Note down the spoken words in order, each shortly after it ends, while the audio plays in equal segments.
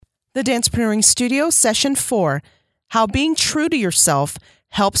The Dancepreneuring Studio, Session 4, How Being True to Yourself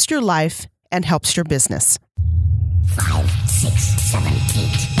Helps Your Life and Helps Your Business. 5, 6, 7,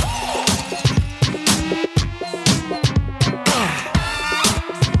 8.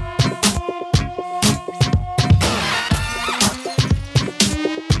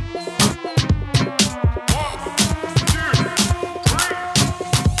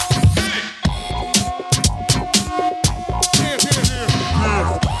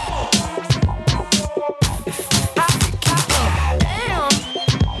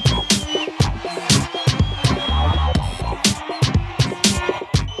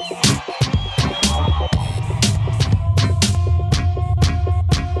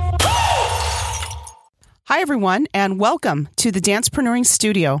 Hi, everyone, and welcome to the Dancepreneuring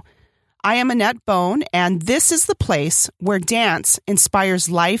Studio. I am Annette Bone, and this is the place where dance inspires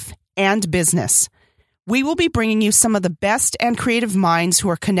life and business. We will be bringing you some of the best and creative minds who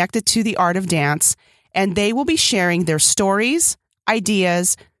are connected to the art of dance, and they will be sharing their stories,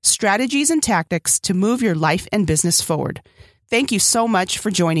 ideas, strategies, and tactics to move your life and business forward. Thank you so much for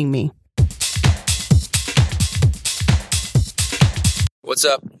joining me. What's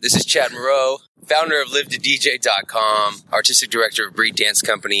up? This is Chad Moreau, founder of LiveToDJ.com, artistic director of Breed Dance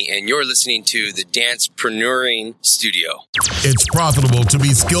Company, and you're listening to the Dancepreneuring Studio. It's profitable to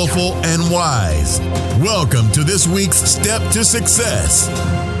be skillful and wise. Welcome to this week's Step to Success.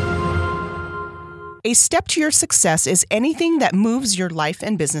 A step to your success is anything that moves your life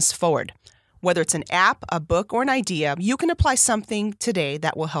and business forward. Whether it's an app, a book, or an idea, you can apply something today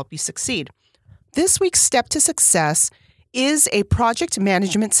that will help you succeed. This week's step to success is a project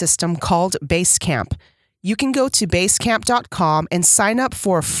management system called Basecamp. You can go to basecamp.com and sign up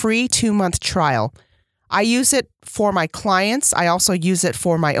for a free 2-month trial. I use it for my clients. I also use it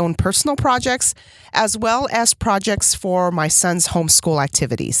for my own personal projects, as well as projects for my son's homeschool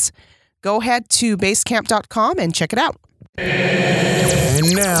activities. Go ahead to basecamp.com and check it out.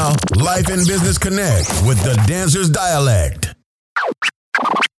 And now, Life and Business Connect with the Dancer's Dialect.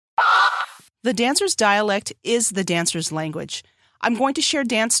 The dancer's dialect is the dancer's language. I'm going to share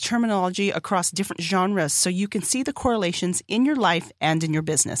dance terminology across different genres so you can see the correlations in your life and in your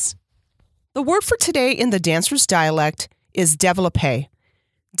business. The word for today in the dancer's dialect is développé.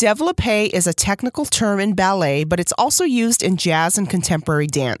 Développé is a technical term in ballet, but it's also used in jazz and contemporary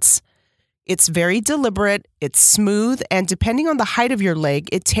dance. It's very deliberate, it's smooth, and depending on the height of your leg,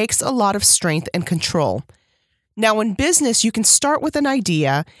 it takes a lot of strength and control. Now, in business, you can start with an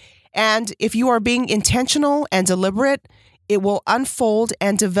idea, and if you are being intentional and deliberate, it will unfold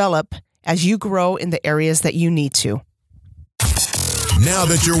and develop as you grow in the areas that you need to. Now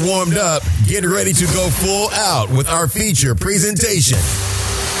that you're warmed up, get ready to go full out with our feature presentation.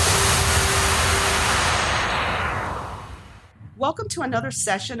 Welcome to another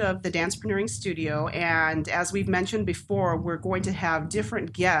session of the Dancepreneuring Studio, and as we've mentioned before, we're going to have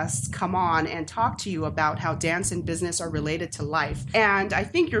different guests come on and talk to you about how dance and business are related to life. And I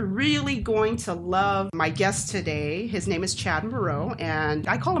think you're really going to love my guest today. His name is Chad Moreau, and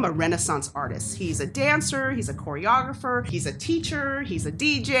I call him a Renaissance artist. He's a dancer, he's a choreographer, he's a teacher, he's a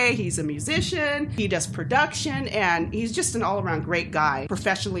DJ, he's a musician, he does production, and he's just an all-around great guy,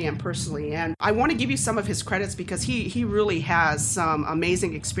 professionally and personally. And I want to give you some of his credits because he really has some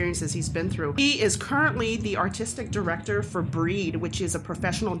amazing experiences he's been through. He is currently the artistic director for Breed, which is a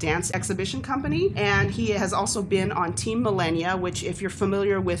professional dance exhibition company, and he has also been on Team Millennia, which, if you're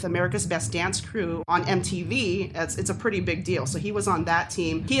familiar with America's Best Dance Crew on MTV, it's a pretty big deal. So he was on that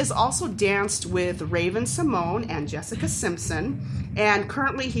team. He has also danced with Raven Simone and Jessica Simpson, and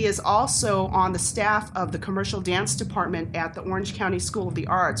currently he is also on the staff of the commercial dance department at the Orange County School of the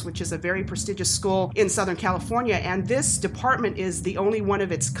Arts, which is a very prestigious school in Southern California, and this department is the only one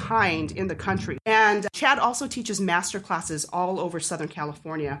of its kind in the country. And Chad also teaches master classes all over Southern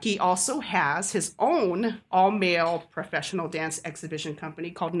California. He also has his own all-male professional dance exhibition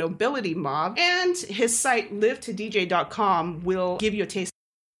company called Nobility Mob, and his site LiveToDJ.com will give you a taste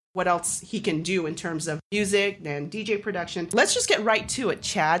what else he can do in terms of music and DJ production. Let's just get right to it,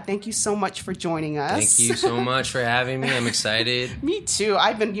 Chad. Thank you so much for joining us. Thank you so much for having me. I'm excited. Me too.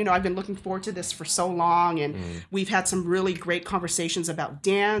 I've been looking forward to this for so long, and we've had some really great conversations about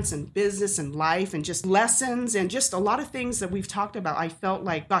dance and business and life and just lessons and just a lot of things that we've talked about. I felt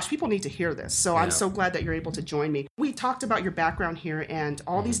like, gosh, people need to hear this. So I'm so glad that you're able to join me. We talked about your background here and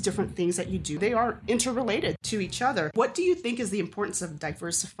all these different things that you do. They are interrelated to each other. What do you think is the importance of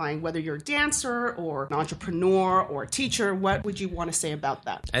diversifying identifying whether you're a dancer or an entrepreneur or a teacher. What would you want to say about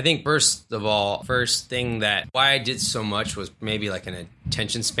that? I think first of all, first thing that why I did so much was maybe like an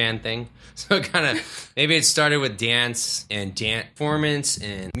attention span thing. So maybe it started with dance and dance performance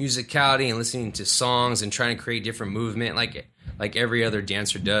and musicality and listening to songs and trying to create different movement like every other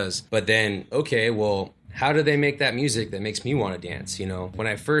dancer does. But then, okay, well, how do they make that music that makes me want to dance? You know, when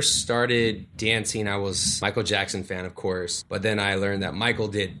I first started dancing, I was Michael Jackson fan, of course. But then I learned that Michael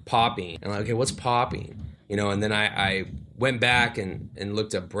did popping. And I'm like, okay, what's popping? You know, and then I went back and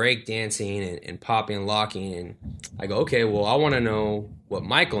looked at break dancing and popping and locking. And I go, okay, well, I want to know what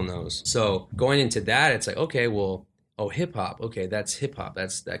Michael knows. So going into that, it's like, okay, well, hip hop. Okay, that's hip hop.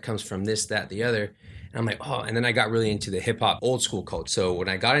 That comes from this, that, the other. And I'm like, and then I got really into the hip hop old school culture. So when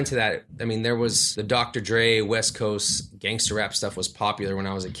I got into that, I mean, there was the Dr. Dre, West Coast gangster rap stuff was popular when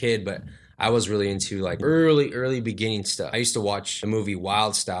I was a kid, but I was really into like early beginning stuff. I used to watch the movie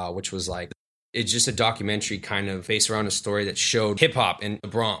Wild Style, which was like, it's just a documentary kind of based around a story that showed hip hop in the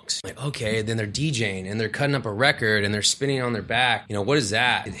Bronx. Like, okay, then they're DJing and they're cutting up a record and they're spinning on their back. You know, what is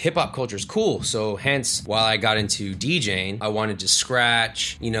that? Hip hop culture is cool. So hence, while I got into DJing, I wanted to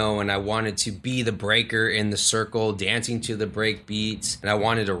scratch, you know, and I wanted to be the breaker in the circle, dancing to the break beats. And I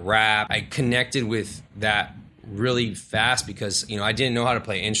wanted to rap. I connected with that really fast because, you know, I didn't know how to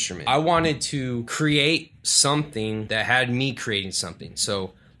play instrument. I wanted to create something that had me creating something.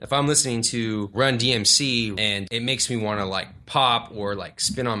 So if I'm listening to Run DMC and it makes me want to like pop or like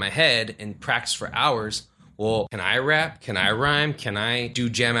spin on my head and practice for hours, well, can I rap? Can I rhyme? Can I do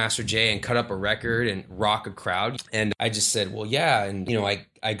Jam Master Jay and cut up a record and rock a crowd? And I just said, well, yeah. And, you know,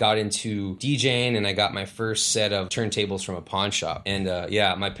 I got into DJing and I got my first set of turntables from a pawn shop. And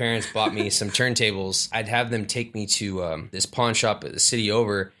my parents bought me some turntables. I'd have them take me to this pawn shop at the city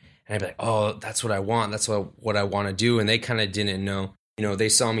over. And I'd be like, oh, that's what I want. That's what I want to do. And they kind of didn't know. You know, they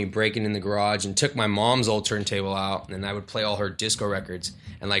saw me breaking in the garage and took my mom's old turntable out, and I would play all her disco records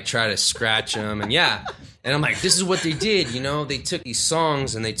and like try to scratch them. And and I'm like, this is what they did. You know, they took these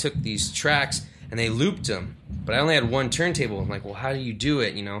songs and they took these tracks and they looped them. But I only had one turntable. I'm like, well, how do you do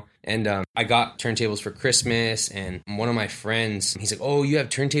it? You know, and I got turntables for Christmas, and one of my friends, he's like, oh, you have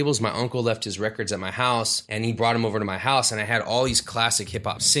turntables? My uncle left his records at my house, and he brought them over to my house, and I had all these classic hip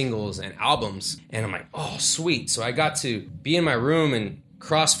hop singles and albums, and I'm like, oh, sweet. So I got to be in my room and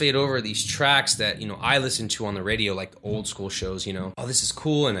crossfade over these tracks that, you know, I listened to on the radio, like old school shows, you know, oh, this is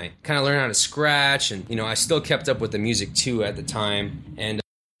cool. And I kind of learned how to scratch, and, you know, I still kept up with the music too at the time. And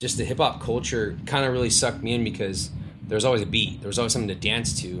just the hip hop culture kind of really sucked me in because there's always a beat. There was always something to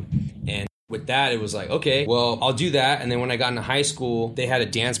dance to. And with that, it was like, okay, well, I'll do that. And then when I got into high school, they had a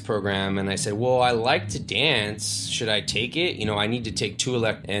dance program. And I said, well, I like to dance. Should I take it? You know, I need to take two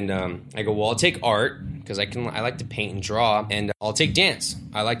electives. And I go, well, I'll take art because I like to paint and draw. And I'll take dance.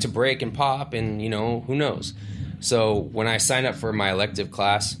 I like to break and pop and, you know, who knows? So when I signed up for my elective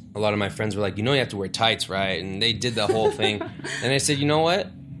class, a lot of my friends were like, you know, you have to wear tights, right? And they did the whole thing. And I said, you know what?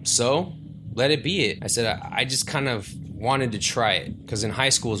 So let it be it. I said, I just kind of wanted to try it because in high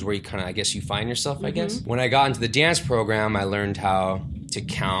school is where you kind of, I guess, you find yourself, I guess. When I got into the dance program, I learned how to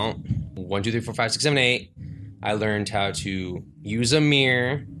count 1, 2, 3, 4, 5, 6, 7, 8. I learned how to use a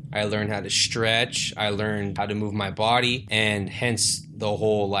mirror. I learned how to stretch. I learned how to move my body, and hence the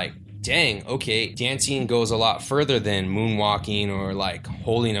whole like, dang, okay, dancing goes a lot further than moonwalking or like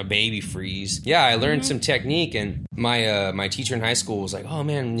holding a baby freeze. Yeah, I learned some technique, and my teacher in high school was like, oh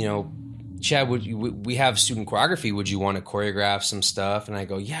man, you know, Chad, we have student choreography. Would you want to choreograph some stuff? And I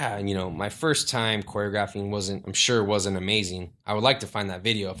go, yeah. And, you know, my first time choreographing wasn't amazing. I would like to find that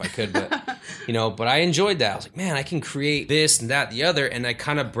video if I could, but, you know, but I enjoyed that. I was like, man, I can create this and that, the other. And I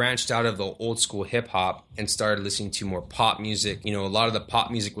kind of branched out of the old school hip hop and started listening to more pop music. You know, a lot of the pop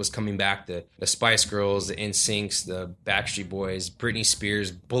music was coming back. The Spice Girls, the NSYNCs, the Backstreet Boys, Britney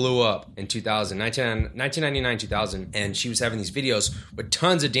Spears blew up in 1999, 2000. And she was having these videos with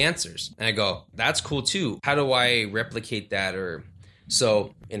tons of dancers. And I go, that's cool too. How do I replicate that?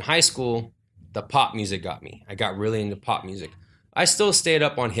 So in high school, the pop music got me. I got really into pop music. I still stayed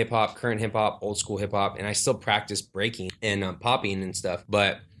up on hip hop, current hip hop, old school hip hop, and I still practice breaking and popping and stuff.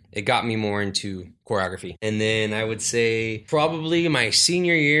 But it got me more into choreography. And then I would say probably my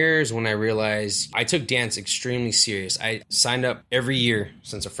senior year is when I realized I took dance extremely serious. I signed up every year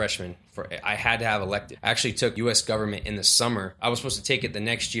since a freshman. I had to have elective. I actually took U.S. government in the summer. I was supposed to take it the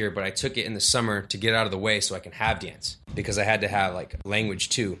next year, but I took it in the summer to get out of the way so I can have dance because I had to have like language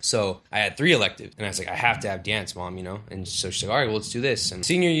too. So I had 3 electives, and I was like, I have to have dance, Mom, you know? And so she's like, all right, well, let's do this. And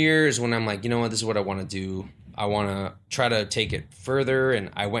senior year is when I'm like, you know what, this is what I want to do. I want to try to take it further. And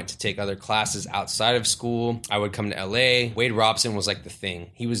I went to take other classes outside of school. I would come to LA. Wade Robson was like the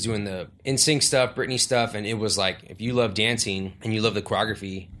thing. He was doing the NSYNC stuff, Britney stuff. And it was like, if you love dancing and you love the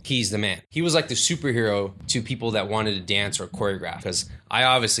choreography, he's the man. He was like the superhero to people that wanted to dance or choreograph. Because I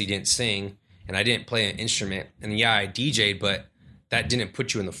obviously didn't sing and I didn't play an instrument. And yeah, I DJ'd, but that didn't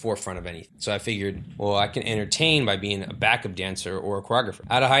put you in the forefront of anything. So I figured, well, I can entertain by being a backup dancer or a choreographer.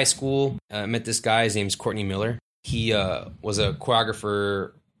 Out of high school, I met this guy. His name's Courtney Miller. He was a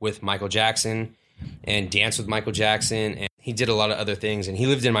choreographer with Michael Jackson and danced with Michael Jackson. And he did a lot of other things. And he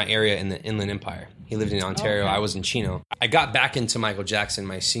lived in my area in the Inland Empire. He lived in Ontario. Okay. I was in Chino. I got back into Michael Jackson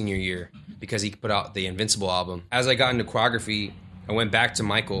my senior year because he put out the Invincible album. As I got into choreography, I went back to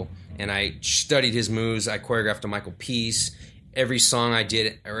Michael and I studied his moves. I choreographed a Michael piece. Every song I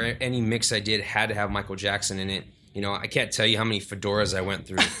did or any mix I did had to have Michael Jackson in it. You know, I can't tell you how many fedoras I went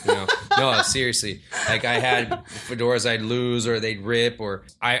through. You know, no, seriously. Like I had fedoras I'd lose or they'd rip, or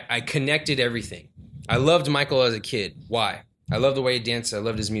I connected everything. I loved Michael as a kid. Why? I loved the way he danced. I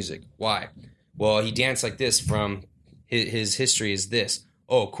loved his music. Why? Well, he danced like this from his history is this.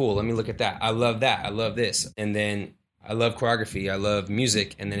 Oh, cool. Let me look at that. I love that. I love this. And then I love choreography. I love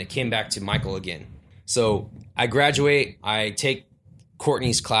music. And then it came back to Michael again. So I graduate, I take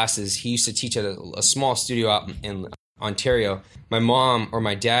Courtney's classes. He used to teach at a small studio out in Ontario. My mom or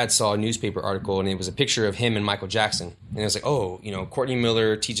my dad saw a newspaper article and it was a picture of him and Michael Jackson. And it was like, oh, you know, Courtney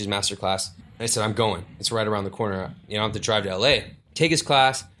Miller teaches masterclass. And I said, I'm going. It's right around the corner. You know, I don't have to drive to LA. Take his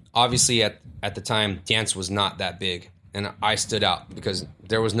class. Obviously at the time, dance was not that big. And I stood out because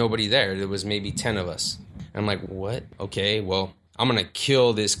there was nobody there. There was maybe 10 of us. And I'm like, what? Okay, well, I'm going to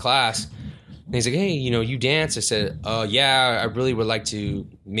kill this class. And he's like, hey, you know, you dance? I said, yeah, I really would like to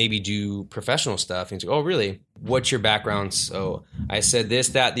maybe do professional stuff. And he's like, oh, really? What's your background? So I said this,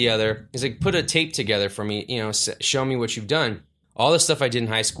 that, the other. He's like, put a tape together for me, you know, show me what you've done. All the stuff I did in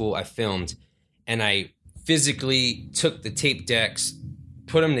high school, I filmed. And I physically took the tape decks,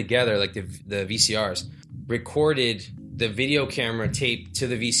 put them together, like the VCRs, recorded the video camera tape to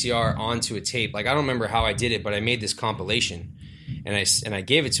the VCR onto a tape. Like, I don't remember how I did it, but I made this compilation. And I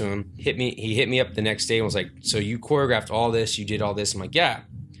gave it to him. He hit me up the next day and was like, so you choreographed all this, you did all this? I'm like, yeah.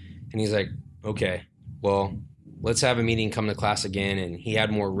 And he's like, okay, well, let's have a meeting, come to class again. And he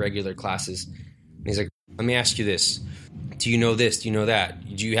had more regular classes. And he's like, let me ask you this. Do you know this? Do you know that?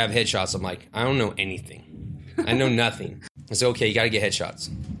 Do you have headshots? I'm like, I don't know anything. I know nothing. I said, okay, you got to get headshots.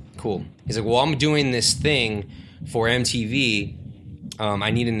 Cool. He's like, well, I'm doing this thing for MTV.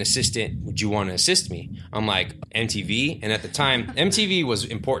 I need an assistant. Would you want to assist me? I'm like, MTV? And at the time, MTV was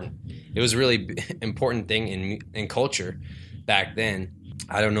important. It was a really important thing in culture back then.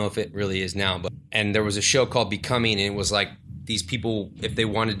 I don't know if it really is now. And there was a show called Becoming, and it was like these people, if they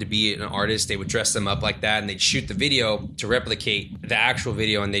wanted to be an artist, they would dress them up like that, and they'd shoot the video to replicate the actual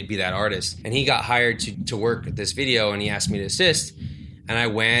video, and they'd be that artist. And he got hired to work at this video, and he asked me to assist. And I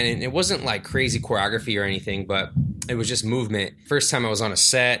went, and it wasn't like crazy choreography or anything, but it was just movement. First time I was on a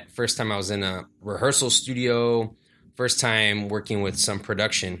set, first time I was in a rehearsal studio, first time working with some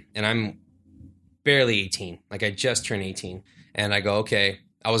production. And I'm barely 18. Like, I just turned 18. And I go, okay,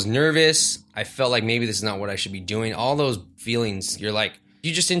 I was nervous. I felt like maybe this is not what I should be doing. All those feelings, you're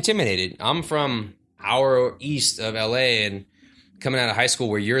just intimidated. I'm from hour east of LA and coming out of high school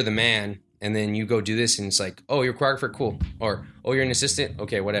where you're the man. And then you go do this and it's like, oh, you're a choreographer, cool. Or, oh, you're an assistant?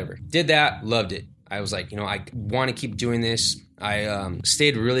 Okay, whatever. Did that, loved it. I was like, you know, I want to keep doing this. I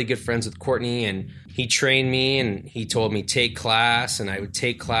stayed really good friends with Courtney, and he trained me, and he told me take class, and I would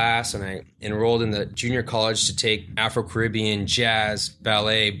take class, and I enrolled in the junior college to take Afro-Caribbean, jazz,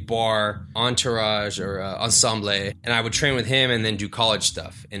 ballet, bar, entourage, or ensemble. And I would train with him and then do college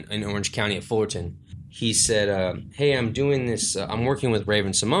stuff in Orange County at Fullerton. He said, hey, I'm doing this. I'm working with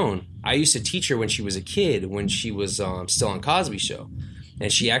Raven Simone. I used to teach her when she was a kid, when she was still on Cosby Show.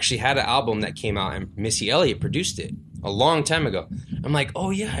 And she actually had an album that came out, and Missy Elliott produced it a long time ago. I'm like,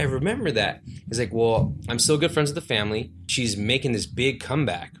 oh, yeah, I remember that. He's like, well, I'm still good friends with the family. She's making this big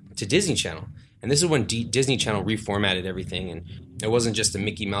comeback to Disney Channel. And this is when Disney Channel reformatted everything, and it wasn't just a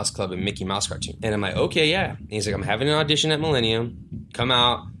Mickey Mouse Club and Mickey Mouse cartoon. And I'm like, okay, yeah. And he's like, I'm having an audition at Millennium. Come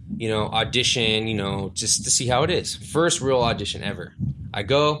out, you know, audition, you know, just to see how it is. First real audition ever. I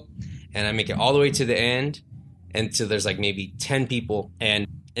go, and I make it all the way to the end. And so there's like maybe 10 people. And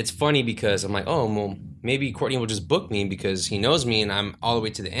it's funny because I'm like, oh, well, maybe Courtney will just book me because he knows me and I'm all the way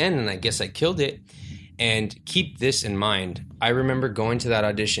to the end and I guess I killed it. And keep this in mind. I remember going to that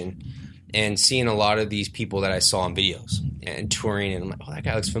audition and seeing a lot of these people that I saw on videos and touring. And I'm like, oh, that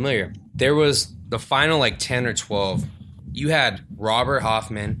guy looks familiar. There was the final like 10 or 12. You had Robert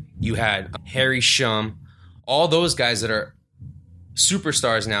Hoffman. You had Harry Shum. all those guys that are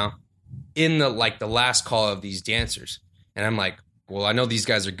superstars now in the last call of these dancers. And I'm like, well, I know these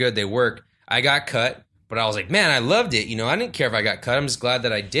guys are good. They work. I got cut, but I was like, man, I loved it. I didn't care if I got cut. I'm just glad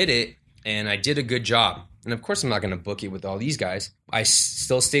that I did it, and I did a good job. And of course, I'm not going to book it with all these guys. I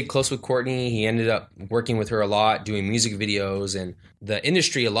still stayed close with Courtney. He ended up working with her a lot, doing music videos. And the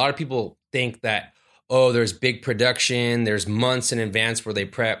industry, a lot of people think that, oh, there's big production, there's months in advance where they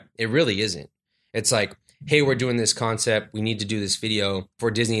prep. It really isn't. It's like, hey, we're doing this concept. We need to do this video for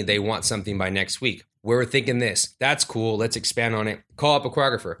Disney. They want something by next week. We're thinking this. That's cool. Let's expand on it. Call up a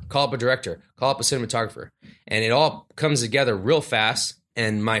choreographer. Call up a director. Call up a cinematographer. And it all comes together real fast.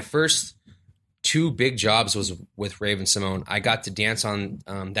 And my first 2 big jobs was with Raven-Symoné. I got to dance on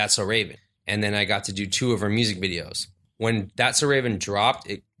That's So Raven. And then I got to do 2 of her music videos. When That's So Raven dropped,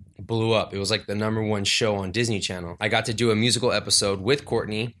 it blew up. It was like the #1 show on Disney Channel. I got to do a musical episode with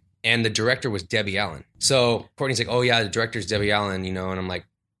Courtney, and the director was Debbie Allen. So Courtney's like, oh yeah, the director's Debbie Allen, and I'm like,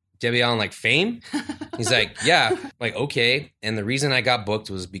 Debbie Allen, like Fame? He's like, yeah. I'm like, okay. And the reason I got booked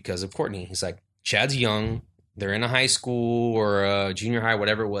was because of Courtney. He's like, Chad's young. They're in a high school or a junior high,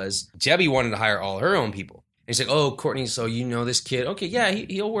 whatever it was. Debbie wanted to hire all her own people. And he's like, oh, Courtney, so you know this kid? Okay, yeah,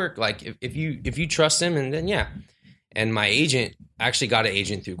 he'll work. Like, if you trust him, and then, yeah. And my agent, actually got an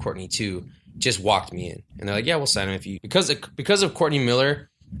agent through Courtney too, just walked me in. And they're like, yeah, we'll sign him if you... Because of Courtney Miller,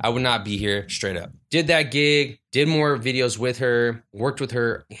 I would not be here, straight up. Did that gig, did more videos with her, worked with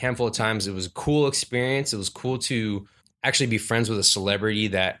her a handful of times. It was a cool experience. It was cool to actually be friends with a celebrity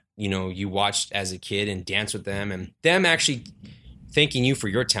that, you watched as a kid and dance with them, and them actually thanking you for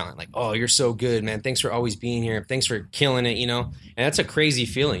your talent. Like, oh, you're so good, man. Thanks for always being here. Thanks for killing it, And that's a crazy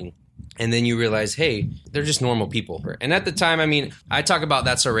feeling. And then you realize, hey, they're just normal people. And at the time, I talk about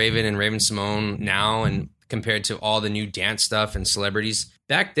That's So Raven and Raven-Symoné now, and compared to all the new dance stuff and celebrities.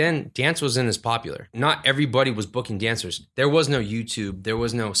 Back then, dance wasn't as popular. Not everybody was booking dancers. There was no YouTube. There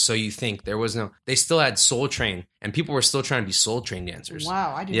was no So You Think. They still had Soul Train, and people were still trying to be Soul Train dancers.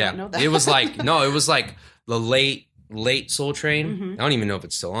 Wow, I did not know that. It was like the late Soul Train. Mm-hmm. I don't even know if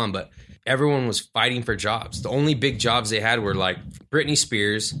it's still on, but everyone was fighting for jobs. The only big jobs they had were like Britney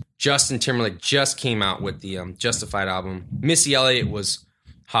Spears. Justin Timberlake just came out with the Justified album. Missy Elliott was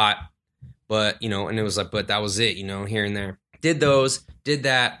hot, but, and it was like, but that was it, here and there. Did those, did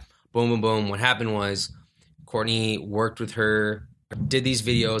that, boom, boom, boom. What happened was Courtney worked with her, did these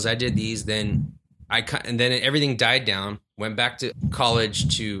videos, I did these, and then everything died down, went back to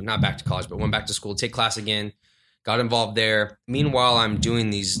college not back to college, but went back to school, take class again, got involved there. Meanwhile, I'm doing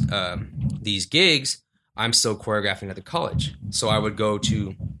these gigs, I'm still choreographing at the college. So I would go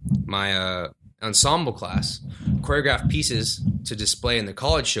to my ensemble class, choreograph pieces to display in the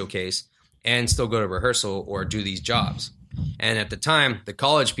college showcase, and still go to rehearsal or do these jobs. And at the time, the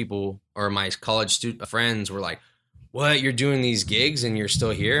college people or my college student friends were like, what, you're doing these gigs and you're still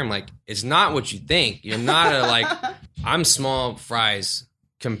here? I'm like, it's not what you think. You're not I'm small fries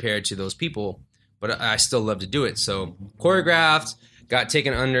compared to those people, but I still love to do it. So choreographed, got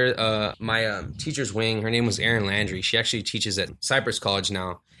taken under my teacher's wing. Her name was Erin Landry. She actually teaches at Cypress College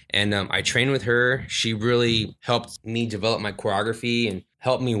now. And I trained with her. She really helped me develop my choreography and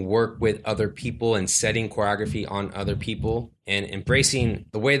helped me work with other people and setting choreography on other people and embracing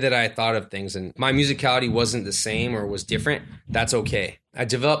the way that I thought of things. And my musicality wasn't the same or was different. That's okay. I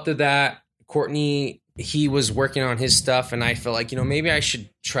developed through that. Courtney, he was working on his stuff, and I felt like, maybe I should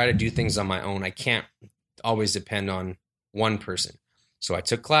try to do things on my own. I can't always depend on one person. So I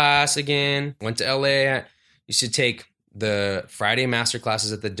took class again, went to LA. I used to take the Friday master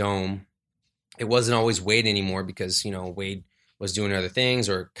classes at the Dome. It wasn't always Wade anymore because, Wade was doing other things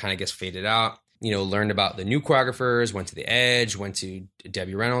or kind of gets faded out. Learned about the new choreographers, went to the Edge, went to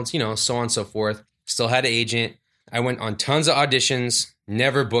Debbie Reynolds, so on and so forth. Still had an agent. I went on tons of auditions,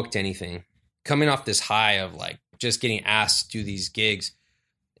 never booked anything. Coming off this high of just getting asked to do these gigs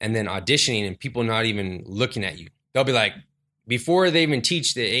and then auditioning and people not even looking at you. They'll be like, before they even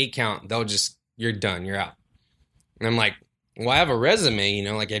teach the 8 count, you're done, you're out. And I'm like, well, I have a resume,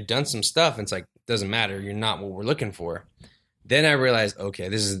 I've done some stuff. And it's like, doesn't matter. You're not what we're looking for. Then I realized, okay,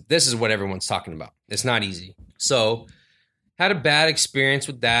 this is what everyone's talking about. It's not easy. So had a bad experience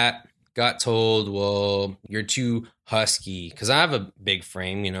with that. Got told, well, you're too husky. Because I have a big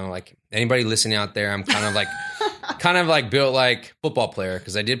frame, anybody listening out there, I'm kind of like built like football player.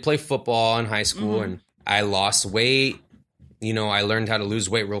 Because I did play football in high school and I lost weight. I learned how to lose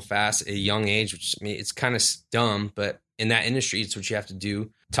weight real fast at a young age, which it's kind of dumb, but in that industry, it's what you have to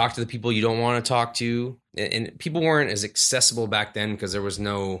do. Talk to the people you don't want to talk to. And people weren't as accessible back then because there was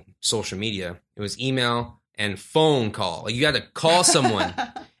no social media. It was email and phone call. You had to call someone.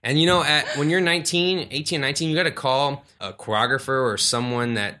 And when you're 18, 19, you got to call a choreographer or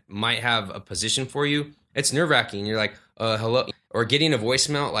someone that might have a position for you. It's nerve-wracking. You're like, hello. Or getting a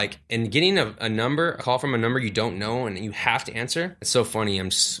voicemail, and getting a call from a number you don't know and you have to answer. It's so funny. I'm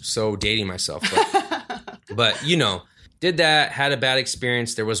so dating myself. But did that, had a bad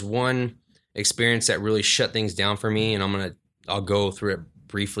experience. There was one experience that really shut things down for me, and I'll go through it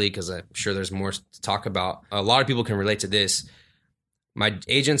briefly because I'm sure there's more to talk about. A lot of people can relate to this. My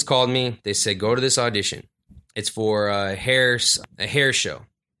agents called me. They said, go to this audition. It's for a hair show.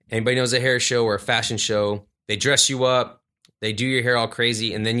 Anybody knows a hair show or a fashion show? They dress you up. They do your hair all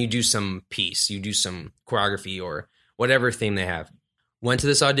crazy, and then you do some piece. You do some choreography or whatever theme they have. Went to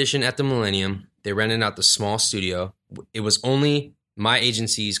this audition at the Millennium. They rented out the small studio. It was only my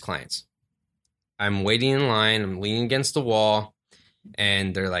agency's clients. I'm waiting in line. I'm leaning against the wall,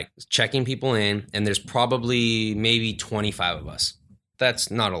 and they're like checking people in, and there's probably maybe 25 of us.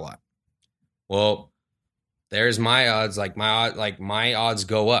 That's not a lot. Well, there's my odds. My odds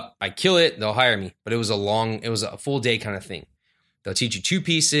go up. I kill it, they'll hire me. But it was a full day kind of thing. They'll teach you 2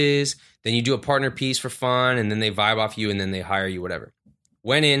 pieces, then you do a partner piece for fun, and then they vibe off you, and then they hire you, whatever.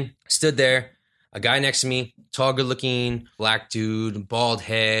 Went in, stood there, a guy next to me, tall, good-looking, black dude, bald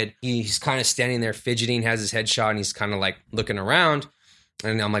head. He's kind of standing there fidgeting, has his head shot, and he's kind of like looking around.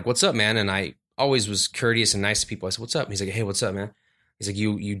 And I'm like, what's up, man? And I always was courteous and nice to people. I said, what's up? And he's like, hey, what's up, man? He's like,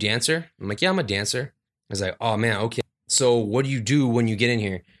 you dancer? I'm like, yeah, I'm a dancer. I was like, oh, man, okay. So what do you do when you get in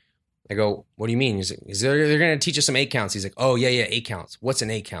here? I go, what do you mean? He's like, they're going to teach us some 8 counts. He's like, oh, yeah, 8 counts. What's an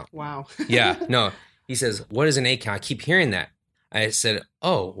 8 count? Wow. Yeah, no. He says, what is an 8 count? I keep hearing that. I said,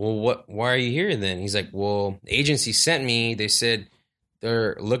 oh, well, why are you here then? He's like, well, the agency sent me. They said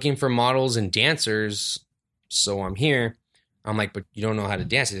they're looking for models and dancers, so I'm here. I'm like, but you don't know how to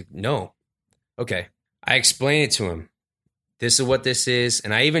dance. He's like, no. Okay. I explained it to him. This is what this is.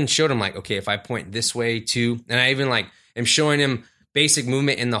 And I even showed him like, okay, if I point this way too. And I even am showing him basic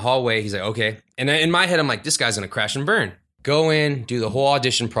movement in the hallway. He's like, okay. And in my head, I'm like, this guy's going to crash and burn. Go in, do the whole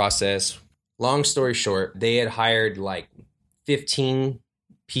audition process. Long story short, they had hired 15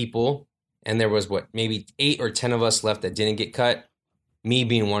 people. And there was maybe 8 or 10 of us left that didn't get cut. Me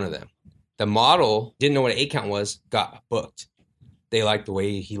being one of them. The model didn't know what an 8 count was, got booked. They liked the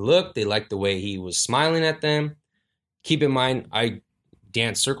way he looked. They liked the way he was smiling at them. Keep in mind, I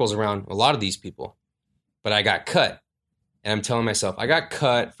danced circles around a lot of these people, but I got cut. And I'm telling myself, I got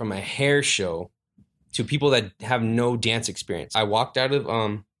cut from a hair show to people that have no dance experience. I walked out of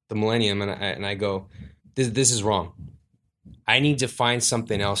the Millennium and I go, this is wrong. I need to find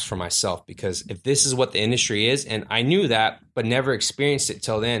something else for myself, because if this is what the industry is, and I knew that, but never experienced it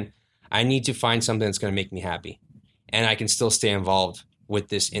till then, I need to find something that's going to make me happy. And I can still stay involved with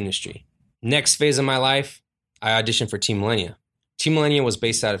this industry. Next phase of my life, I auditioned for Team Millennia. Team Millennia was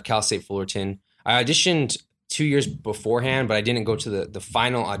based out of Cal State Fullerton. I auditioned 2 years beforehand, but I didn't go to the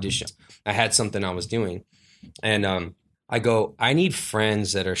final audition. I had something I was doing. And I go, I need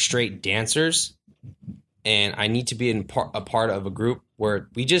friends that are straight dancers, and I need to be a part of a group where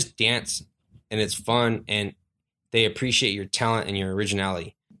we just dance and it's fun and they appreciate your talent and your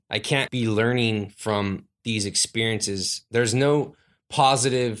originality. I can't be learning from these experiences. There's no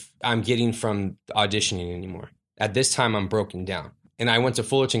positive I'm getting from auditioning anymore. At this time, I'm broken down. And I went to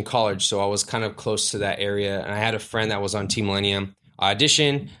Fullerton College, so I was kind of close to that area. And I had a friend that was on Team Millennium. I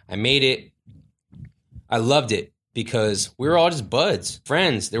auditioned. I made it. I loved it because we were all just buds,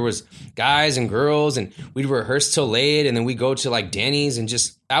 friends. There was guys and girls, and we'd rehearse till late, and then we'd go to Danny's, and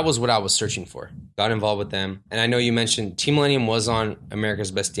just that was what I was searching for. Got involved with them. And I know you mentioned Team Millennium was on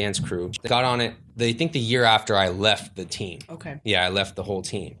America's Best Dance Crew. Got on it, I think the year after I left the team. Okay. Yeah, I left the whole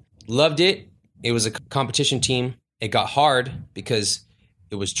team. Loved it. It was a competition team. It got hard because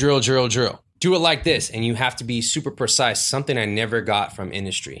it was drill. Do it like this, and you have to be super precise, something I never got from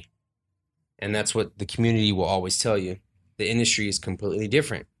industry. And that's what the community will always tell you. The industry is completely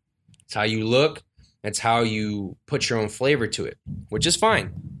different. It's how you look. It's how you put your own flavor to it, which is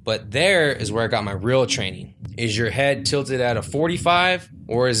fine. But there is where I got my real training. Is your head tilted at a 45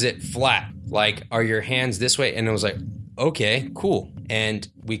 or is it flat? Are your hands this way? And it was like, okay, cool. And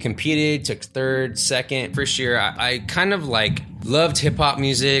we competed, took third, second. First year, I kind of loved hip hop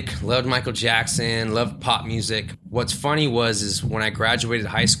music, loved Michael Jackson, loved pop music. What's funny is when I graduated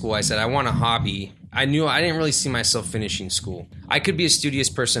high school, I said, I want a hobby. I knew I didn't really see myself finishing school. I could be a studious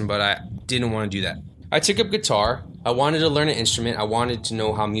person, but I didn't want to do that. I took up guitar. I wanted to learn an instrument. I wanted to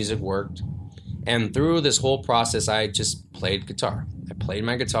know how music worked. And through this whole process, I just played guitar. I played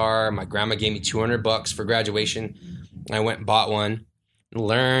my guitar. My grandma gave me $200 for graduation. I went and bought one, and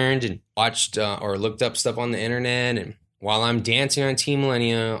learned and watched or looked up stuff on the internet and while I'm dancing on Team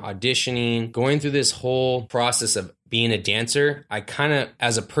Millennia, auditioning, going through this whole process of being a dancer, I kind of,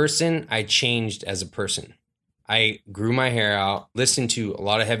 as a person, I changed as a person. I grew my hair out, listened to a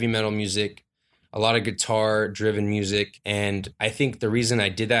lot of heavy metal music, a lot of guitar-driven music, and I think the reason I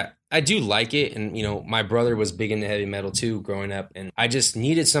did that, I do like it, and my brother was big into heavy metal too growing up, and I just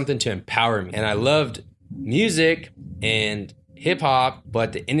needed something to empower me, and I loved music and hip-hop,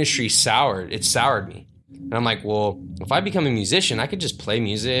 but the industry soured me. And I'm like, well, if I become a musician, I could just play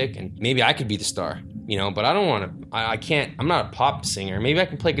music and maybe I could be the star, but I don't want to, I can't, I'm not a pop singer. Maybe I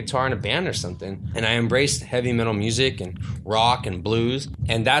can play guitar in a band or something. And I embraced heavy metal music and rock and blues.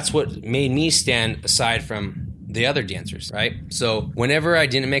 And that's what made me stand aside from the other dancers, right? So whenever I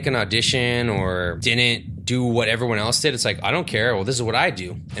didn't make an audition or didn't do what everyone else did, it's like, I don't care. Well, this is what I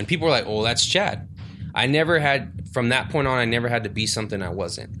do. And people were like, oh, that's Chad. From that point on, I never had to be something I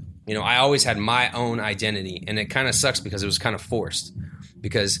wasn't. I always had my own identity, and it kind of sucks because it was kind of forced,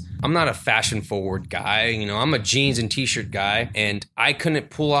 because I'm not a fashion forward guy. I'm a jeans and t-shirt guy, and I couldn't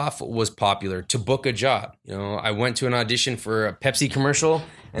pull off what was popular to book a job. I went to an audition for a Pepsi commercial,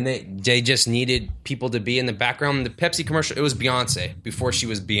 and they just needed people to be in the background. The Pepsi commercial, it was Beyonce before she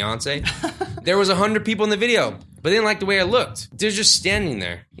was Beyonce. There was 100 people in the video, but they didn't like the way I looked. They're just standing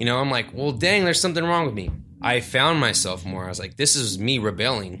there. I'm like, well, dang, there's something wrong with me. I found myself more. I was like, this is me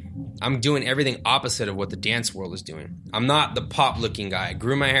rebelling. I'm doing everything opposite of what the dance world is doing. I'm not the pop-looking guy. I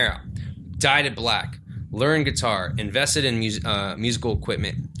grew my hair out, dyed it black, learned guitar, invested in musical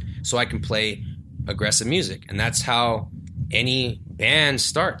equipment so I can play aggressive music. And that's how any band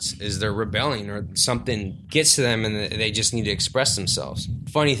starts, is they're rebelling or something gets to them and they just need to express themselves.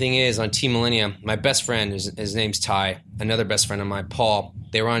 Funny thing is, on Team Millennia, my best friend, his name's Ty, another best friend of mine, Paul,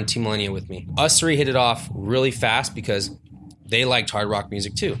 they were on Team Millennia with me. Us three hit it off really fast because they liked hard rock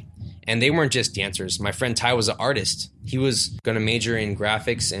music too. And they weren't just dancers. My friend Ty was an artist. He was going to major in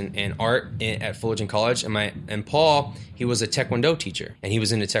graphics and art at Fullerton College. And Paul, he was a Taekwondo teacher, and he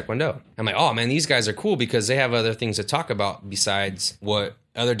was into Taekwondo. I'm like, oh man, these guys are cool because they have other things to talk about besides what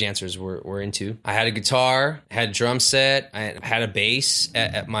other dancers were into. I had a guitar, I had a drum set, I had a bass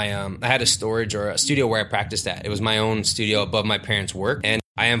at my, I had a storage or a studio where I practiced at. It was my own studio above my parents' work. And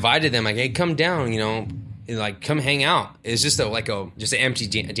I invited them, like, hey, come down, like, come hang out. It's just an empty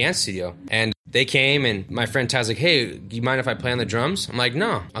dance studio. And they came, and my friend Ty's like, hey, do you mind if I play on the drums? I'm like,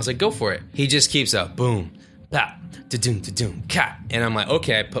 no. I was like, go for it. He just keeps up, boom, pop, da-doom, da-doom, cat. And I'm like,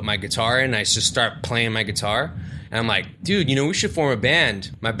 okay. I put my guitar in, I just start playing my guitar. And I'm like, dude, we should form a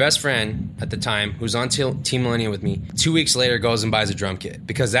band. My best friend at the time, who's on Team Millennia with me, 2 weeks later goes and buys a drum kit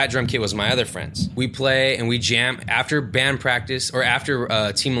because that drum kit was my other friend's. We play and we jam after band practice or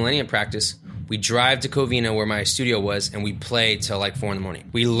after Team Millennia practice. We drive to Covina where my studio was, and we play till like 4 a.m.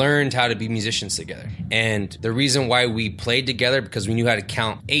 We learned how to be musicians together. And the reason why we played together, because we knew how to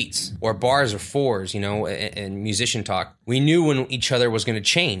count eights or bars or fours, and musician talk. We knew when each other was going to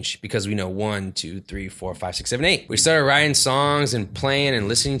change because we know 1, 2, 3, 4, 5, 6, 7, 8. We started writing songs and playing and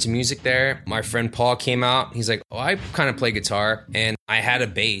listening to music there. My friend Paul came out. He's like, oh, I kind of play guitar. And I had a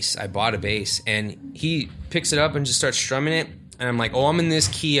bass. I bought a bass. And he picks it up and just starts strumming it. And I'm like, oh, I'm in this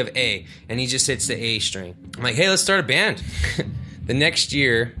key of A. And he just hits the A string. I'm like, hey, let's start a band. The next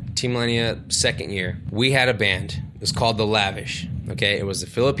year, Team Millennia, second year, we had a band. It was called The Lavish. Okay, it was a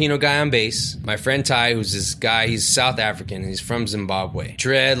Filipino guy on bass. My friend Ty, who's this guy, he's South African. He's from Zimbabwe.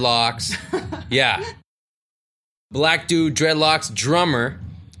 Dreadlocks. Yeah. Black dude, dreadlocks, drummer.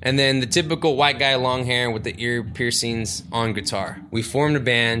 And then the typical white guy, long hair with the ear piercings on guitar. We formed a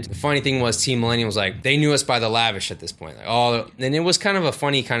band. The funny thing was Team Millennium was like, they knew us by The Lavish at this point. And it was kind of a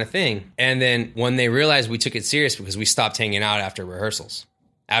funny kind of thing. And then when they realized we took it serious because we stopped hanging out after rehearsals.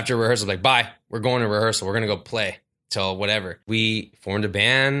 After rehearsal, like, bye, we're going to rehearsal. We're going to go play till whatever. We formed a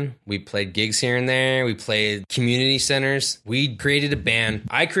band. We played gigs here and there. We played community centers. We created a band.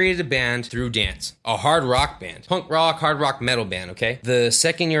 I created a band through dance, a hard rock band, punk rock, hard rock metal band, okay? The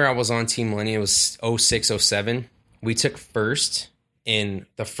second year I was on Team Millennium was 06, 07. We took first in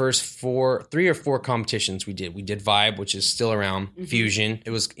the first 3 or 4 competitions we did. We did Vibe, which is still around, Fusion.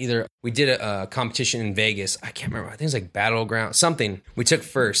 It was we did a competition in Vegas. I can't remember. I think it was like Battleground, something. We took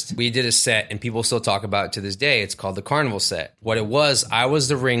first. We did a set, and people still talk about it to this day. It's called the Carnival set. What it was, I was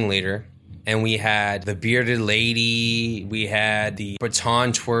the ringleader. And we had the bearded lady, we had the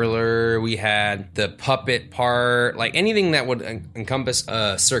baton twirler, we had the puppet part, like anything that would encompass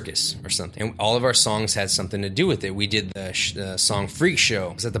a circus or something. And all of our songs had something to do with it. We did the song Freak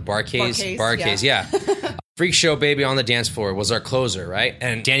Show. Was that the Barcase? Barcase, yeah. Freak Show, Baby on the Dance Floor was our closer, right?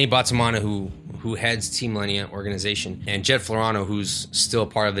 And Danny Bottamana, who who heads Team Millennia organization, and Jed Florano, who's still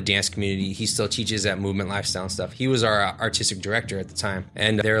part of the dance community. He still teaches at Movement Lifestyle and stuff. He was our artistic director at the time.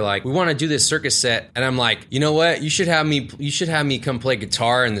 And they're like, we want to do this circus set. And I'm like, you know what? You should have me come play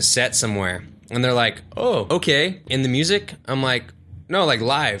guitar in the set somewhere. And they're like, oh, okay. In the music? I'm like, no, like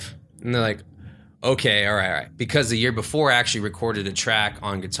live. And they're like, okay, all right. Because the year before I actually recorded a track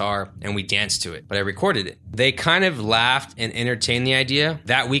on guitar and we danced to it, but I recorded it. They kind of laughed and entertained the idea.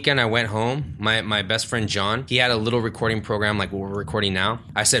 That weekend I went home. My best friend John, he had a little recording program like what we're recording now.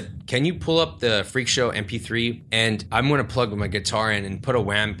 I said, can you pull up the Freak Show MP3 and I'm going to plug my guitar in and put a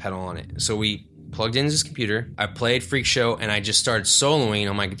wham pedal on it. So we plugged into his computer, I played Freak Show, and I just started soloing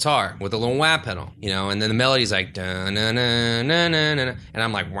on my guitar with a little wah pedal, and then the melody's like, da-na-na-na-na-na, and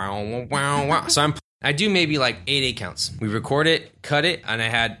I'm like, wow, wow, wow. So I do maybe like 8 counts. We record it, cut it, and I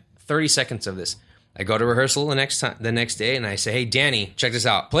had 30 seconds of this. I go to rehearsal the next day, and I say, hey, Danny, check this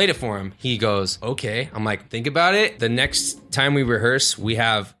out. Played it for him. He goes, okay. I'm like, think about it. The next time we rehearse, we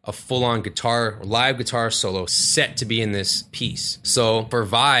have a full-on live guitar solo set to be in this piece. So for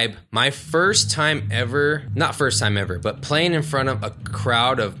Vibe, my first time ever, not first time ever, but playing in front of a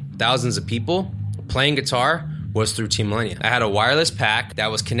crowd of thousands of people, playing guitar, was through Team Millennia. I had a wireless pack that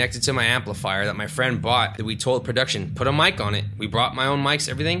was connected to my amplifier that my friend bought, that we told production, put a mic on it. We brought my own mics,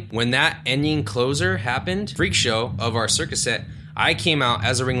 everything. When that ending closer happened, Freak Show of our circus set, I came out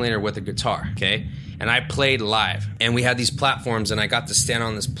as a ringleader with a guitar, okay? And I played live. And we had these platforms, and I got to stand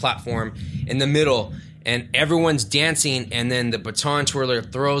on this platform in the middle, and everyone's dancing, and then the baton twirler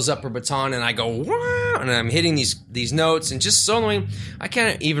throws up her baton, and I go, wow, and I'm hitting these notes and just soloing. I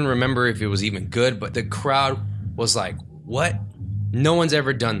can't even remember if it was even good, but the crowd was like, what? No one's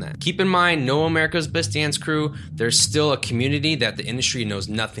ever done that. Keep in mind, no America's Best Dance Crew, there's still a community that the industry knows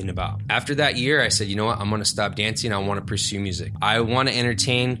nothing about. After that year, I said, you know what? I'm going to stop dancing. I want to pursue music. I want to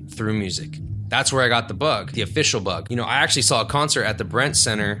entertain through music. That's where I got the bug, the official bug. I actually saw a concert at the Brent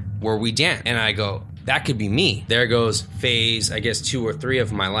Center where we danced, and I go, that could be me. There goes phase, I guess, 2 or 3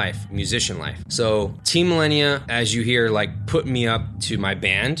 of my life, musician life. So Team Millennia, as you hear, like put me up to my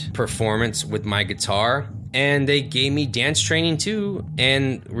band performance with my guitar. And they gave me dance training too,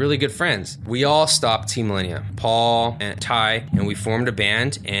 and really good friends. We all stopped Team Millennia, Paul and Ty, and we formed a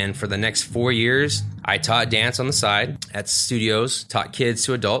band. And for the next 4 years, I taught dance on the side at studios, taught kids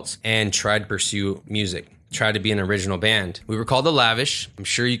to adults, and tried to pursue music. Tried to be an original band. We were called The Lavish. I'm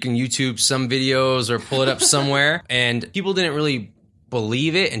sure you can YouTube some videos or pull it up somewhere. And people didn't really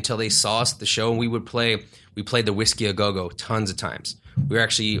believe it until they saw us at the show. And we played the Whiskey A Go-Go tons of times. We were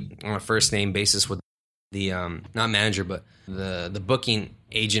actually on a first name basis with the not manager, but the booking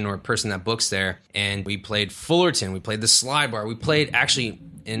agent or person that books there. And we played Fullerton, we played the Slide Bar, we played actually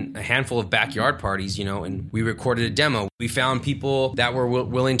in a handful of backyard parties, and we recorded a demo. We found people that were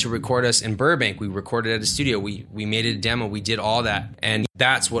willing to record us in Burbank. We recorded at a studio. We made a demo. We did all that. And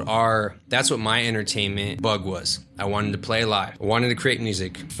that's what my entertainment bug was. I wanted to play live. I wanted to create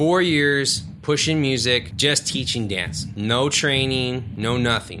music. 4 years pushing music, just teaching dance. No training, no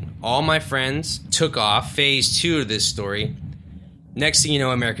nothing. All my friends took off. Phase 2 of this story. Next thing you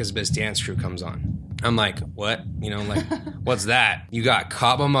know, America's Best Dance Crew comes on. I'm like, what? What's that? You got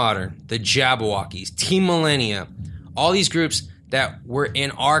Kaba Modern, the Jabberwockies, Team Millennia, all these groups that were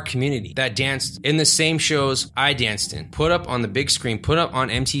in our community that danced in the same shows I danced in, put up on the big screen, put up on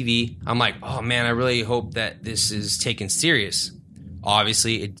MTV. I'm like, oh man, I really hope that this is taken serious.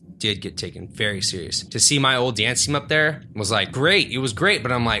 Obviously, it did get taken very serious. To see my old dance team up there was like, great. It was great,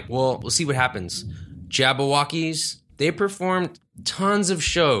 but I'm like, well, we'll see what happens. Jabberwockies, they performed tons of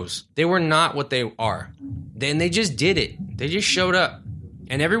shows. They were not what they are. Then they just did it. They just showed up.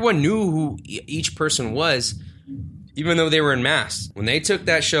 And everyone knew who each person was, even though they were in masks. When they took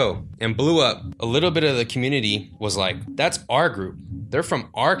that show and blew up, a little bit of the community was like, that's our group. They're from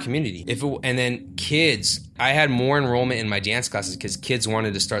our community. And then kids, I had more enrollment in my dance classes because kids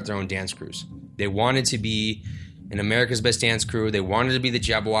wanted to start their own dance crews. They wanted to be in America's Best Dance Crew. They wanted to be the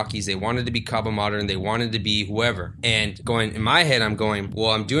Jabberwockies. They wanted to be Kaba Modern. They wanted to be whoever. And in my head, I'm going,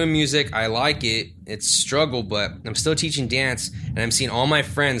 well, I'm doing music. I like it. It's struggle, but I'm still teaching dance. And I'm seeing all my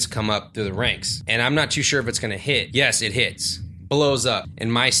friends come up through the ranks. And I'm not too sure if it's going to hit. Yes, it hits. Blows up. And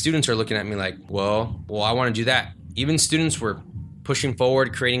my students are looking at me like, well, I want to do that. Even students were pushing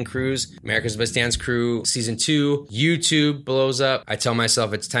forward, creating crews. America's Best Dance Crew, Season 2. YouTube blows up. I tell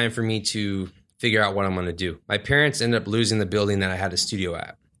myself it's time for me to figure out what I'm going to do. My parents ended up losing the building that I had a studio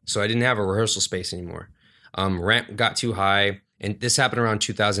at. So I didn't have a rehearsal space anymore. Rent got too high. And this happened around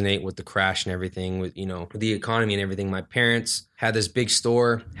 2008 with the crash and everything, with the economy and everything. My parents had this big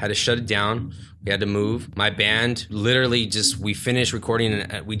store, had to shut it down. We had to move. My band literally we finished recording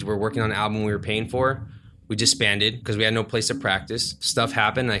and we were working on an album we were paying for. We disbanded because we had no place to practice. Stuff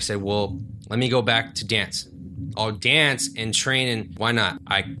happened. And I said, well, let me go back to dance. I'll dance and train, and why not?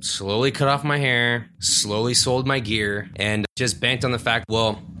 I slowly cut off my hair, slowly sold my gear, and just banked on the fact,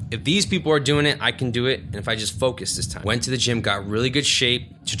 well, if these people are doing it, I can do it. And if I just focus this time. Went to the gym, got really good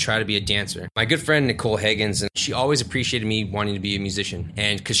shape to try to be a dancer. My good friend, Nicole Higgins, and she always appreciated me wanting to be a musician.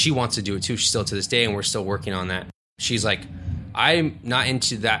 And because she wants to do it too, she's still to this day, and we're still working on that. She's like, I'm not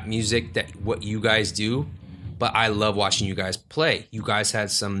into that music, that what you guys do, but I love watching you guys play. You guys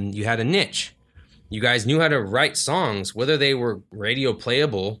you had a niche. You guys knew how to write songs, whether they were radio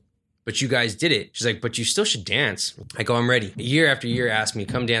playable, but you guys did it. She's like, but you still should dance. I go, I'm ready. Year after year asked me,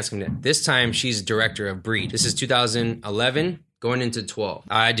 come dance, come dance. This time she's director of Breed. This is 2011, going into 12.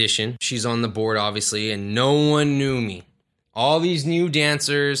 I audition. She's on the board, obviously, and no one knew me. All these new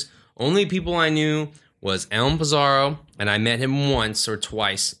dancers, only people I knew was Elm Pizarro, and I met him once or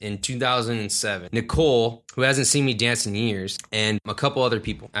twice in 2007. Nicole, who hasn't seen me dance in years, and a couple other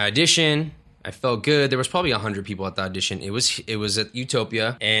people. I auditioned. I felt good. There was probably 100 people at the audition. It was at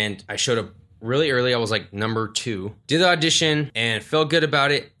Utopia, and I showed up really early. I was like number 2. Did the audition and felt good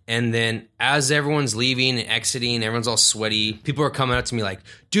about it. And then as everyone's leaving and exiting, everyone's all sweaty. People are coming up to me like,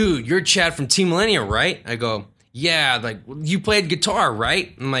 dude, you're Chad from Team Millennium, right? I go, yeah, like, you played guitar,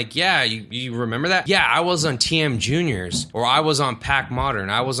 right? I'm like, yeah, you remember that? Yeah, I was on TM Juniors, or I was on Pac Modern,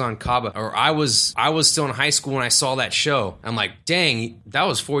 I was on Kaba, or I was still in high school when I saw that show. I'm like, dang, that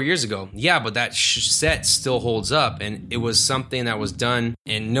was 4 years ago. Yeah, but that set still holds up, and it was something that was done,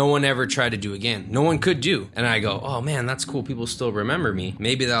 and no one ever tried to do again. No one could do. And I go, oh man, that's cool. People still remember me.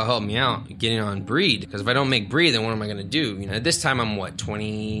 Maybe that'll help me out getting on Breed, because if I don't make Breed, then what am I going to do? At this time, I'm what,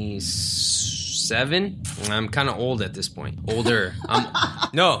 27? I'm kind of old at this point. Older.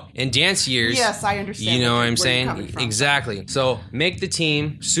 No, in dance years. Yes, I understand. You know what I'm saying? Exactly. So make the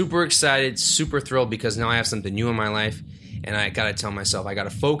team. Super excited, super thrilled, because now I have something new in my life. And I got to tell myself, I got to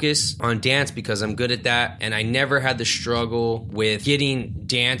focus on dance because I'm good at that. And I never had the struggle with getting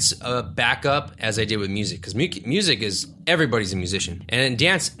dance back up as I did with music. Because music is, everybody's a musician. And in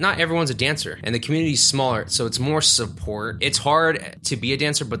dance, not everyone's a dancer. And the community's smaller, so it's more support. It's hard to be a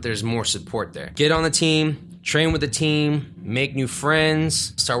dancer, but there's more support there. Get on the team, train with the team, make new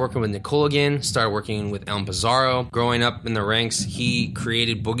friends, start working with Nicole again, start working with Elm Pizarro. Growing up in the ranks, he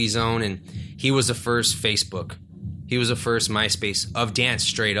created Boogie Zone, and he was the first Facebook. He was the first MySpace of dance,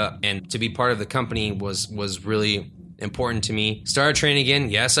 straight up. And to be part of the company was really important to me. Started training again.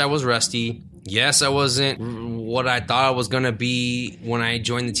 Yes, I was rusty. Yes, I wasn't what I thought I was going to be when I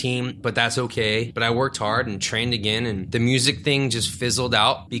joined the team, but that's okay. But I worked hard and trained again, and the music thing just fizzled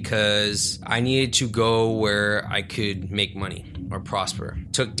out because I needed to go where I could make money or prosper.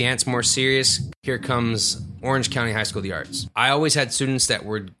 Took dance more serious. Here comes Orange County High School of the Arts. I always had students that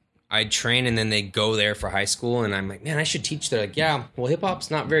I'd train and then they'd go there for high school, and I'm like, man, I should teach. They're like, yeah, well, hip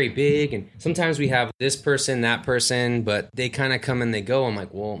hop's not very big, and sometimes we have this person, that person, but they kind of come and they go. I'm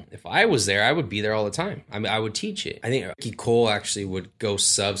like, well, if I was there, I would be there all the time. I would teach it. I think Mikey Cole actually would go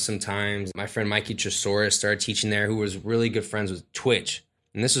sub sometimes. My friend Mikey Tresaurus started teaching there, who was really good friends with Twitch.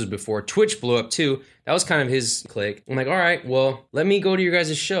 And this was before Twitch blew up too. That was kind of his clique. I'm like, all right, well, let me go to your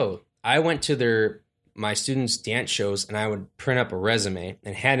guys' show. I went to my students' dance shows, and I would print up a resume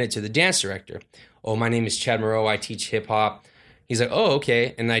and hand it to the dance director. Oh, my name is Chad Moreau. I teach hip hop. He's like, oh,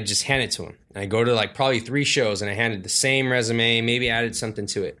 okay. And I just hand it to him. And I go to like probably 3 shows, and I handed the same resume, maybe added something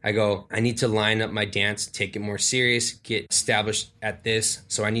to it. I go, I need to line up my dance, take it more serious, get established at this.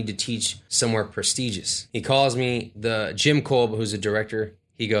 So I need to teach somewhere prestigious. He calls me, the Jim Kolb, who's the director.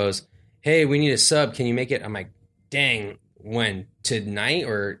 He goes, hey, we need a sub. Can you make it? I'm like, dang. When? Tonight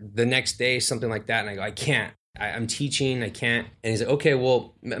or the next day, something like that. And I go, I can't. I'm teaching. I can't. And he's like, okay,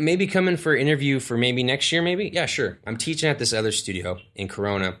 well, maybe come in for an interview for maybe next year, maybe? Yeah, sure. I'm teaching at this other studio in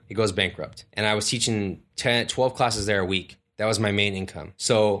Corona. It goes bankrupt. And I was teaching 12 classes there a week. That was my main income.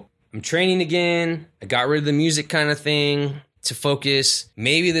 So I'm training again. I got rid of the music kind of thing to focus.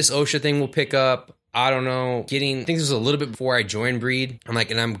 Maybe this OSHA thing will pick up. I don't know. I think this was a little bit before I joined Breed. I'm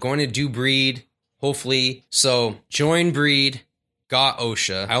like, and I'm going to do Breed. Hopefully. So joined Breed, got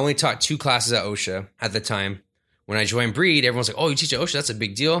OSHA. I only taught 2 classes at OSHA at the time. When I joined Breed, everyone's like, oh, you teach at OSHA? That's a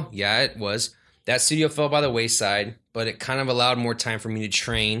big deal. Yeah, it was. That studio fell by the wayside, but it kind of allowed more time for me to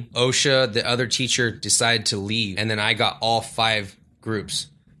train. OSHA, the other teacher, decided to leave, and then I got all 5 groups.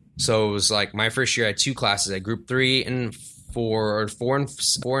 So it was like my first year I had 2 classes. I had group 3 and 4, or 4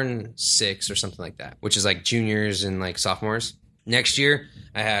 and 6 or something like that, which is like juniors and like sophomores. Next year,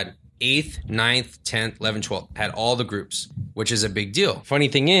 I had 8th, 9th, 10th, 11th, 12th. Had all the groups, which is a big deal. Funny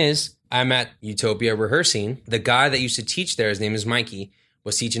thing is, I'm at Utopia rehearsing. The guy that used to teach there, his name is Mikey,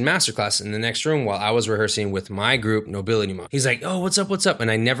 was teaching masterclass in the next room while I was rehearsing with my group, Nobility Mob. He's like, oh, what's up, what's up?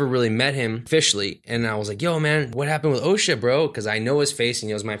 And I never really met him officially. And I was like, yo, man, what happened with OSHA, bro? Because I know his face and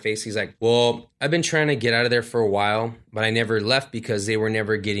he knows my face. He's like, well, I've been trying to get out of there for a while, but I never left because they were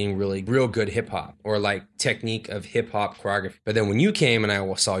never getting really real good hip hop or like technique of hip hop choreography. But then when you came and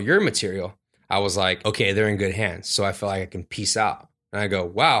I saw your material, I was like, okay, they're in good hands. So I felt like I can peace out. And I go,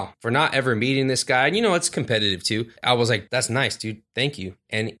 wow, for not ever meeting this guy, and it's competitive too. I was like, that's nice, dude. Thank you.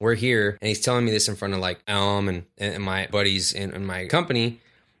 And we're here. And he's telling me this in front of like Elm and my buddies in my company.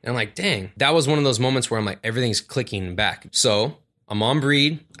 And I'm like, dang, that was one of those moments where I'm like, everything's clicking back. So I'm on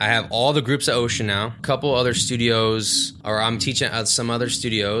Breed. I have all the groups at Ocean now, a couple other studios, or I'm teaching at some other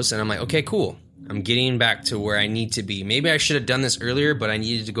studios. And I'm like, okay, cool. I'm getting back to where I need to be. Maybe I should have done this earlier, but I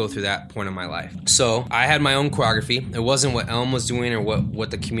needed to go through that point of my life. So I had my own choreography. It wasn't what Elm was doing or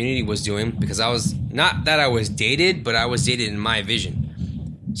what the community was doing, because I was, not that I was dated, but I was dated in my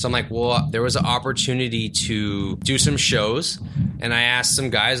vision. So I'm like, well, there was an opportunity to do some shows. And I asked some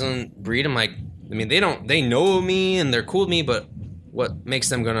guys on Breed, I'm like, I mean, they know me and they're cool with me, but what makes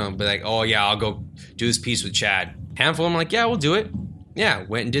them gonna be like, oh yeah, I'll go do this piece with Chad? Handful, I'm like, yeah, we'll do it. Yeah,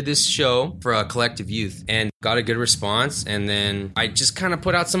 went and did this show for a collective youth and got a good response. And then I just kind of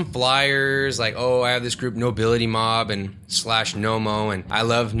put out some flyers like, oh, I have this group Nobility Mob and /Nomo. And I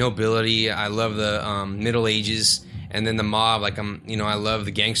love Nobility. I love the Middle Ages. And then the Mob, like I love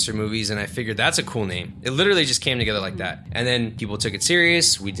the gangster movies. And I figured that's a cool name. It literally just came together like that. And then people took it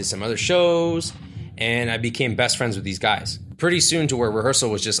serious. We did some other shows. And I became best friends with these guys. Pretty soon to where rehearsal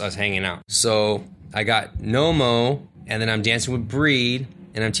was just us hanging out. So I got Nomo. And then I'm dancing with Breed,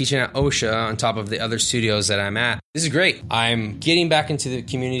 and I'm teaching at OSHA on top of the other studios that I'm at. This is great. I'm getting back into the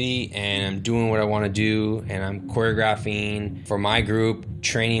community, and I'm doing what I want to do, and I'm choreographing for my group,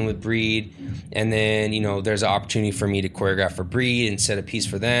 training with Breed, and then, there's an opportunity for me to choreograph for Breed and set a piece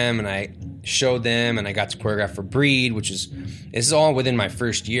for them, and I showed them, and I got to choreograph for Breed, this is all within my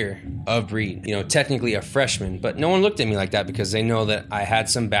first year of Breed. Technically a freshman, but no one looked at me like that because they know that I had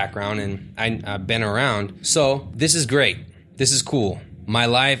some background and I've been around. So this is great. This is cool. My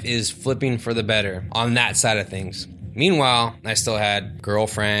life is flipping for the better on that side of things. Meanwhile, I still had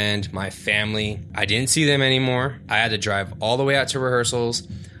girlfriend, my family. I didn't see them anymore. I had to drive all the way out to rehearsals.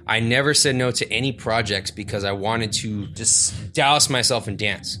 I never said no to any projects because I wanted to just douse myself in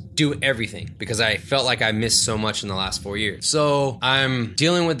dance, do everything, because I felt like I missed so much in the last 4 years. So I'm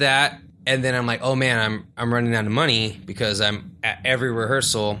dealing with that. And then I'm like, oh man, I'm running out of money because I'm at every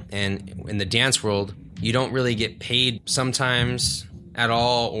rehearsal, and in the dance world, you don't really get paid sometimes at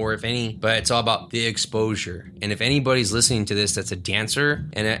all, or if any, but it's all about the exposure. And if anybody's listening to this that's a dancer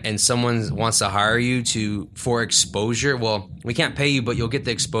and someone wants to hire you for exposure, well, we can't pay you, but you'll get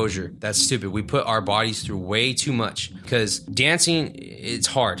the exposure. That's stupid. We put our bodies through way too much because dancing, it's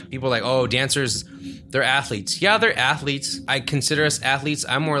hard. People are like, oh, dancers, they're athletes. Yeah, they're athletes. I consider us athletes.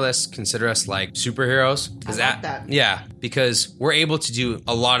 I more or less consider us like superheroes. I like that. Yeah, because we're able to do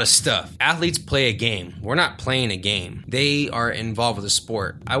a lot of stuff. Athletes play a game. We're not playing a game. They are involved with a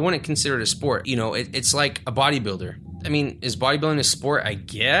sport. I wouldn't consider it a sport. It's like a bodybuilder. I mean, is bodybuilding a sport? I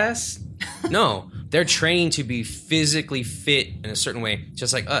guess. No. They're training to be physically fit in a certain way,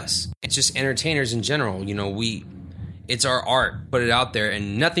 just like us. It's just entertainers in general. It's our art. Put it out there,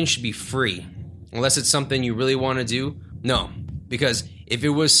 and nothing should be free. Unless it's something you really want to do, no. Because if it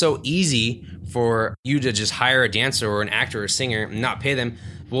was so easy for you to just hire a dancer or an actor or a singer and not pay them,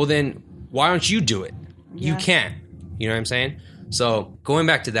 well then, why don't you do it? Yeah. You can't. You know what I'm saying? So going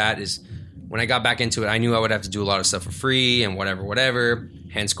back to that is, when I got back into it, I knew I would have to do a lot of stuff for free and whatever.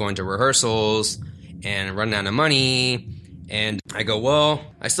 Hence going to rehearsals and running out of money. And I go, well,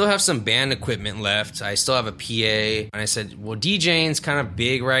 I still have some band equipment left. I still have a PA. And I said, well, DJing's kind of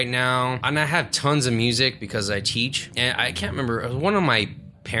big right now. And I have tons of music because I teach. And I can't remember, one of my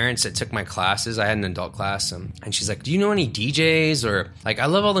parents that took my classes, I had an adult class, and she's like, do you know any DJs? Or like, I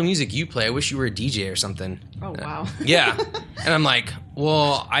love all the music you play. I wish you were a DJ or something. Oh, wow. Yeah. And I'm like,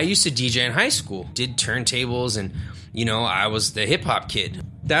 well, I used to DJ in high school, did turntables, and, I was the hip hop kid.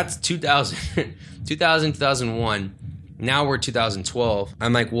 That's 2001. Now we're 2012.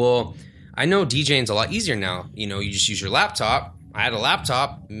 I'm like, well, I know DJing's a lot easier now. You just use your laptop. I had a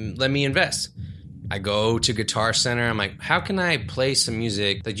laptop. Let me invest. I go to Guitar Center. I'm like, how can I play some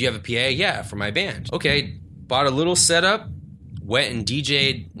music? Like, do you have a PA? Yeah, for my band. Okay, bought a little setup, went and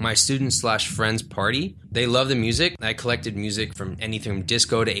DJ'd my student/friend's party. They love the music. I collected music from anything from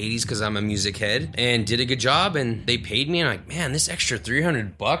disco to 80s because I'm a music head, and did a good job, and they paid me. And I'm like, man, this extra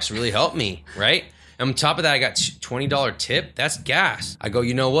 $300 really helped me, right? And on top of that, I got $20 tip. That's gas. I go,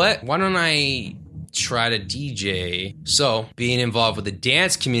 you know what? Why don't I try to DJ? So being involved with the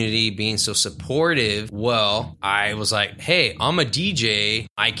dance community, being so supportive, well, I was like, hey, I'm a DJ.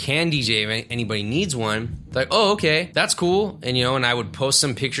 I can DJ if anybody needs one. Like, oh, okay, that's cool. And, and I would post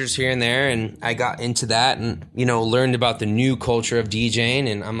some pictures here and there, and I got into that and, learned about the new culture of DJing.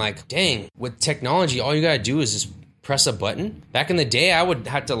 And I'm like, dang, with technology, all you got to do is just press a button. Back in the day, I would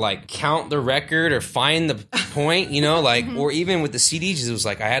have to count the record or find the point, or even with the CDs, it was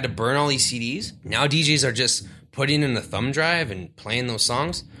I had to burn all these CDs. Now DJs are just putting in a thumb drive and playing those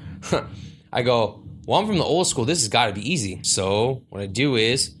songs. I go, well, I'm from the old school. This has got to be easy. So what I do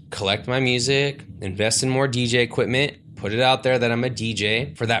is collect my music, invest in more DJ equipment, put it out there that I'm a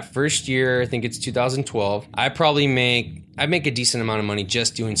DJ. For that first year, I think it's 2012, I make a decent amount of money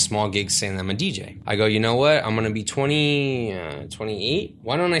just doing small gigs saying I'm a DJ. I go, you know what? I'm going to be 28.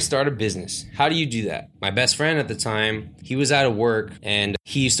 Why don't I start a business? How do you do that? My best friend at the time, he was out of work, and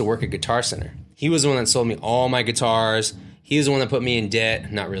he used to work at Guitar Center. He was the one that sold me all my guitars. He was the one that put me in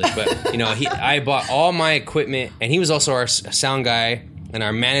debt. Not really, but I bought all my equipment, and he was also our sound guy and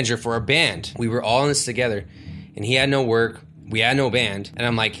our manager for our band. We were all in this together, and he had no work. We had no band. And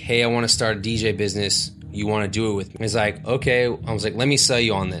I'm like, hey, I want to start a DJ business. You want to do it with me? He's like, okay. I was like, let me sell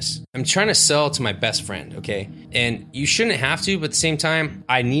you on this. I'm trying to sell to my best friend, okay? And you shouldn't have to, but at the same time,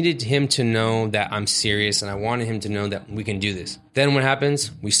 I needed him to know that I'm serious, and I wanted him to know that we can do this. Then what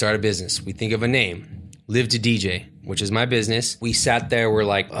happens? We start a business. We think of a name, Live to DJ, which is my business. We sat there, we're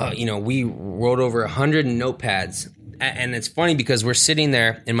like, we wrote over 100 notepads. And it's funny because we're sitting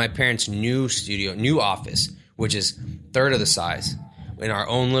there in my parents' new studio, new office, which is third of the size. In our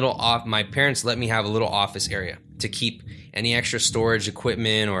own little my parents let me have a little office area to keep any extra storage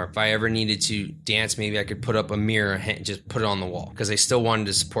equipment, or if I ever needed to dance, maybe I could put up a mirror and just put it on the wall, because they still wanted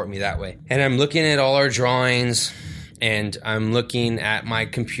to support me that way. And I'm looking at all our drawings, and I'm looking at my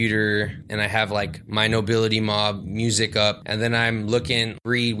computer, and I have my Nobility Mob music up, and then I'm looking,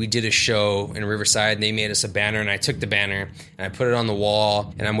 we did a show in Riverside, and they made us a banner, and I took the banner and I put it on the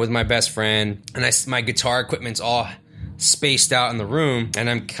wall, and I'm with my best friend, and my guitar equipment's all spaced out in the room, and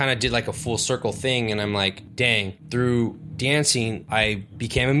I'm kind of did a full circle thing, and I'm like, dang, through dancing, I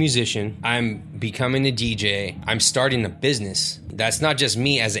became a musician, I'm becoming a DJ, I'm starting a business. That's not just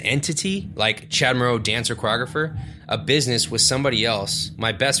me as an entity, like Chad Moreau, dancer, choreographer, a business with somebody else,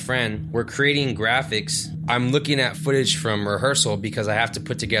 my best friend. We're creating graphics. I'm looking at footage from rehearsal because I have to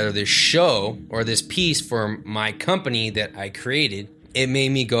put together this show or this piece for my company that I created. It made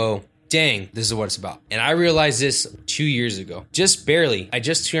me go, dang, this is what it's about. And I realized this 2 years ago, just barely. I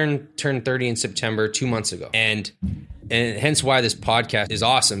just turned 30 in September 2 months ago. And hence why this podcast is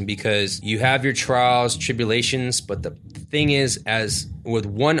awesome, because you have your trials, tribulations, but the thing is, as with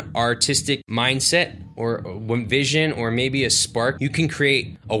one artistic mindset or one vision or maybe a spark, you can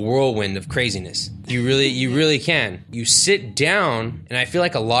create a whirlwind of craziness. You really can. You sit down, and I feel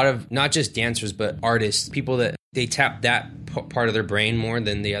like a lot of, not just dancers, but artists, people that they tap that part of their brain more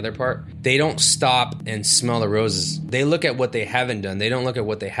than the other part. They don't stop and smell the roses. They look at what they haven't done. They don't look at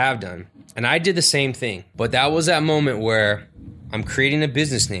what they have done. And I did the same thing. But that was that moment where I'm creating a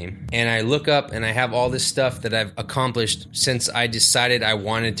business name, and I look up and I have all this stuff that I've accomplished since I decided I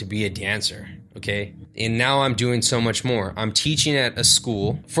wanted to be a dancer. Okay. And now I'm doing so much more. I'm teaching at a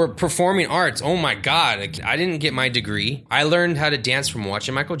school for performing arts. Oh my God. I didn't get my degree. I learned how to dance from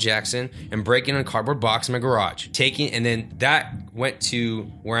watching Michael Jackson and breaking a cardboard box in my garage. And then that went to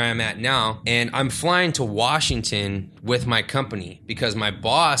where I'm at now. And I'm flying to Washington with my company because my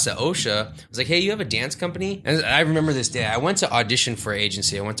boss at OSHA was like, hey, you have a dance company? And I remember this day. I went to audition for an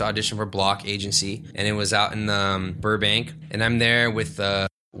agency. I went to audition for Block Agency, and it was out in Burbank. And I'm there with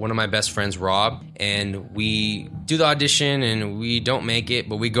one of my best friends, Rob, and we do the audition and we don't make it,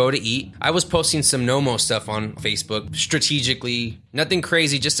 but we go to eat. I was posting some No-Mo stuff on Facebook strategically, nothing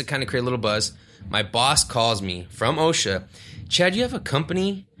crazy, just to kind of create a little buzz. My boss calls me from OSHA. Chad, you have a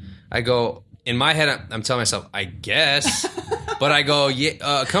company? I go, in my head, I'm telling myself, I guess. But I go, yeah,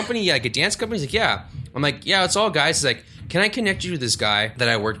 a company, like a dance company? He's like, yeah. I'm like, yeah, it's all guys. He's like, can I connect you to this guy that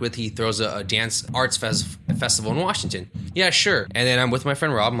I worked with? He throws a dance arts festival in Washington. Yeah, sure. And then I'm with my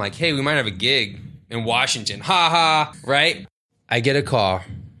friend Rob. I'm like, hey, we might have a gig in Washington. Ha ha, right? I get a call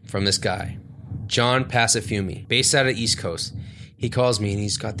from this guy, John Pasafumi, based out of the East Coast. He calls me and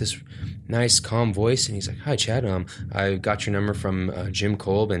he's got this nice, calm voice. And he's like, hi, Chad. I got your number from Jim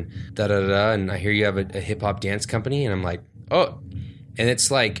Kolb and da-da-da-da. And I hear you have a hip-hop dance company. And I'm like, oh, and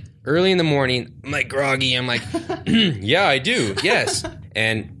it's like early in the morning. I'm like groggy. I'm like, yeah, I do. Yes.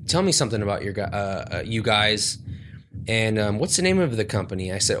 And tell me something about you guys. And what's the name of the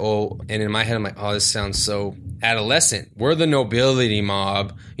company? I said, oh, and in my head, I'm like, oh, this sounds so adolescent. We're the Nobility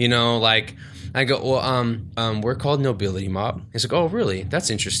Mob, you know, like I go, well, we're called Nobility Mob. He's like, oh, really? That's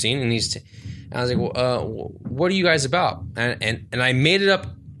interesting. And I was like, well, what are you guys about? And I made it up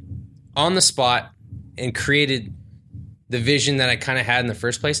on the spot and created the vision that I kind of had in the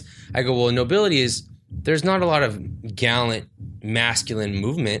first place. I go, well, nobility is, there's not a lot of gallant, masculine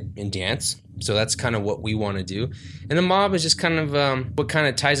movement in dance. So that's kind of what we want to do. And the mob is just kind of what kind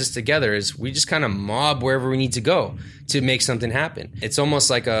of ties us together is we just kind of mob wherever we need to go to make something happen. It's almost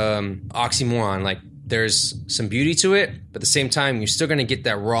like a oxymoron. Like there's some beauty to it, but at the same time, you're still going to get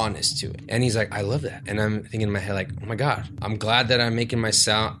that rawness to it. And he's like, I love that. And I'm thinking in my head like, oh my God, I'm glad that I'm making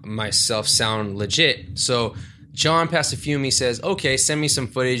myself sound legit. So John passed a few of me, says, okay, send me some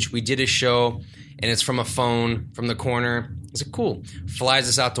footage. We did a show and it's from a phone from the corner. It's like, cool. Flies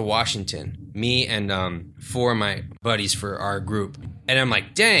us out to Washington, me and 4 of my buddies for our group. And I'm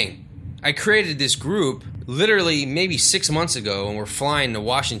like, dang, I created this group literally maybe 6 months ago and we're flying to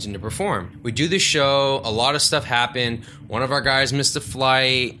Washington to perform. We do the show. A lot of stuff happened. One of our guys missed a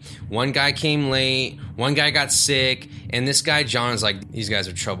flight. One guy came late. One guy got sick. And this guy, John, is like, these guys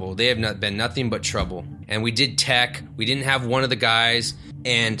are trouble. They have been nothing but trouble. And we did tech. We didn't have one of the guys.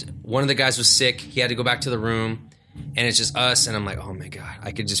 And one of the guys was sick. He had to go back to the room. And it's just us. And I'm like, oh my God.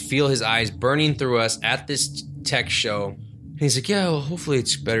 I could just feel his eyes burning through us at this tech show. And he's like, yeah, well, hopefully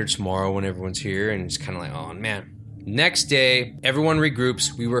it's better tomorrow when everyone's here. And it's kind of like, oh man. Next day, everyone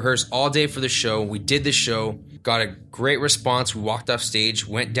regroups. We rehearsed all day for the show. We did the show. Got a great response. We walked off stage,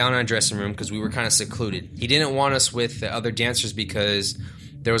 went down in our dressing room because we were kind of secluded. He didn't want us with the other dancers because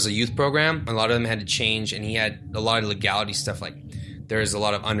there was a youth program. A lot of them had to change, and he had a lot of legality stuff, like there's a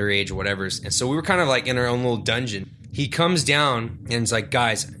lot of underage or whatever's. And so we were kind of like in our own little dungeon. He comes down and is like,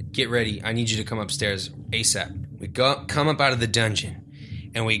 guys, get ready. I need you to come upstairs ASAP. We come up out of the dungeon.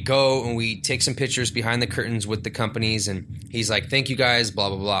 And we go and we take some pictures behind the curtains with the companies. And he's like, thank you guys, blah,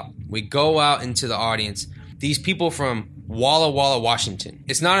 blah, blah. We go out into the audience. These people from Walla Walla, Washington.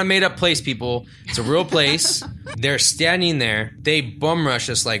 It's not a made-up place, people. It's a real place. They're standing there. They bum rush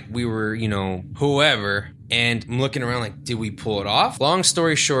us like we were, whoever. And I'm looking around like, did we pull it off? Long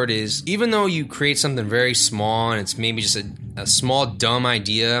story short is, even though you create something very small and it's maybe just a small, dumb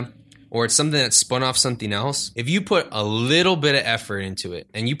idea, or it's something that spun off something else, if you put a little bit of effort into it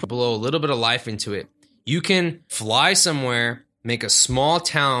and you put below a little bit of life into it, you can fly somewhere, make a small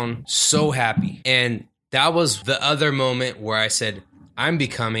town so happy. And that was the other moment where I said, I'm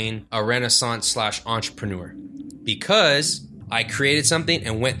becoming a Renaissance/entrepreneur because I created something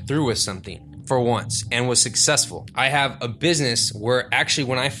and went through with something for once and was successful. I have a business where actually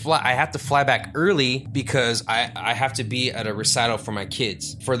when I fly, I have to fly back early because I have to be at a recital for my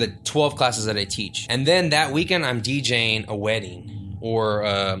kids for the 12 classes that I teach. And then that weekend I'm DJing a wedding or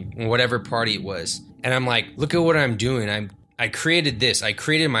whatever party it was. And I'm like, look at what I'm doing. I created this. I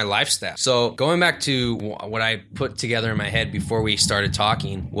created my lifestyle. So going back to what I put together in my head before we started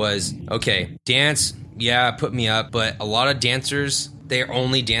talking was, okay, dance, yeah, put me up. But a lot of dancers, they're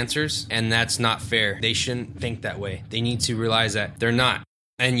only dancers, and that's not fair. They shouldn't think that way. They need to realize that they're not.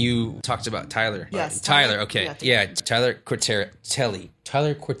 And you talked about Tyler. Yes. Tyler, okay. Yeah, Tyler Quartertelli.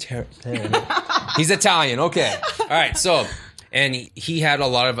 Tyler Quartertelli. He's Italian, okay. All right, so, and he had a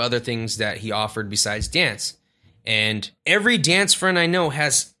lot of other things that he offered besides dance. And every dance friend I know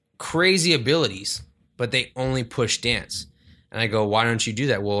has crazy abilities, but they only push dance. And I go, why don't you do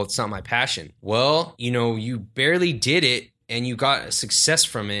that? Well, it's not my passion. Well, you barely did it and you got success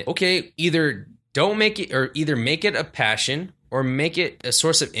from it. Okay, either don't make it, or either make it a passion or make it a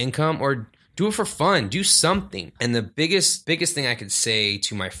source of income or do it for fun. Do something. And the biggest thing I could say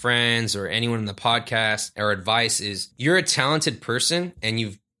to my friends or anyone in the podcast or advice is, you're a talented person and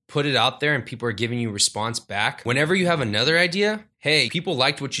you've put it out there and people are giving you response back. Whenever you have another idea, hey, people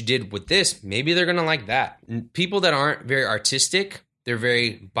liked what you did with this. Maybe they're going to like that. And people that aren't very artistic, they're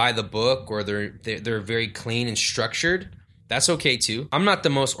very by the book, or they're very clean and structured. That's okay too. I'm not the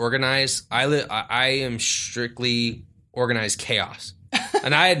most organized. I am strictly organized chaos.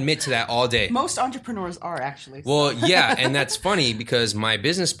 And I admit to that all day. Most entrepreneurs are actually. Well, yeah. And that's funny because my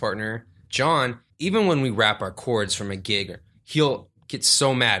business partner, John, even when we wrap our cords from a gig, he'll get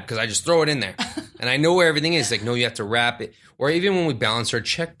so mad because I just throw it in there. And I know where everything is. Like, no, you have to wrap it. Or even when we balance our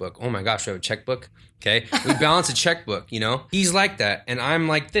checkbook. Oh my gosh, we have a checkbook. Okay. We balance a checkbook, He's like that. And I'm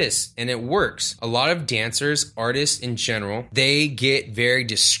like this. And it works. A lot of dancers, artists in general, they get very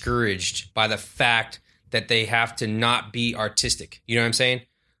discouraged by the fact that they have to not be artistic. You know what I'm saying?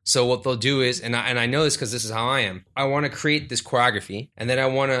 So what they'll do is, and I know this because this is how I am. I want to create this choreography, and then I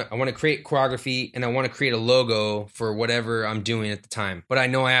want to create choreography, and I want to create a logo for whatever I'm doing at the time. But I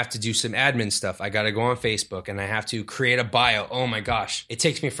know I have to do some admin stuff. I got to go on Facebook, and I have to create a bio. Oh my gosh, it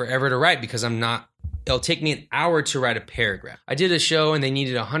takes me forever to write because it'll take me an hour to write a paragraph. I did a show and they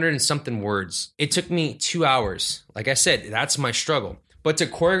needed 100 and something words. It took me 2 hours. Like I said, that's my struggle. But to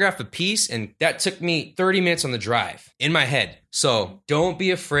choreograph a piece, and that took me 30 minutes on the drive in my head. So don't be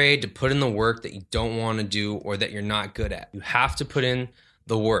afraid to put in the work that you don't want to do or that you're not good at. You have to put in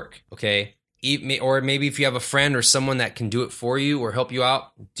the work, okay? Or maybe if you have a friend or someone that can do it for you or help you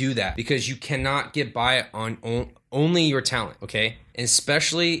out, do that, because you cannot get by on only your talent, okay? And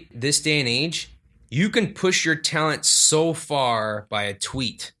especially this day and age, you can push your talent so far by a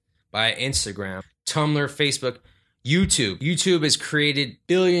tweet, by Instagram, Tumblr, Facebook, YouTube. YouTube has created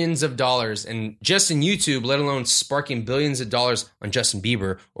billions of dollars, and just in YouTube, let alone sparking billions of dollars on Justin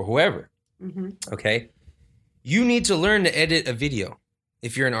Bieber or whoever. Okay? You need to learn to edit a video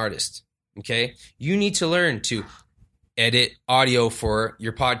if you're an artist. Okay? You need to learn to edit audio for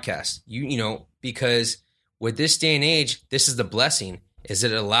your podcast. You know, because with this day and age, this is the blessing, is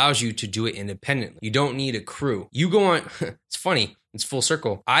that it allows you to do it independently. You don't need a crew. You go on, it's funny, it's full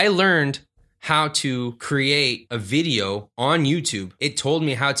circle. I learned how to create a video on YouTube. It told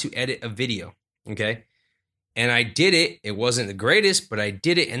me how to edit a video, okay? And I did it. It wasn't the greatest, but I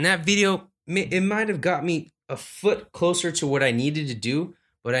did it. And that video, it might have got me a foot closer to what I needed to do,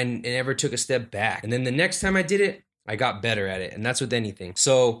 but I never took a step back. And then the next time I did it, I got better at it. And that's with anything.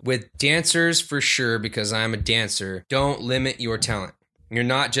 So with dancers, for sure, because I'm a dancer, don't limit your talent. You're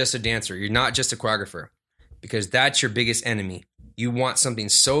not just a dancer. You're not just a choreographer, because that's your biggest enemy. You want something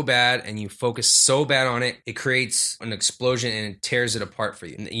so bad and you focus so bad on it, it creates an explosion and it tears it apart for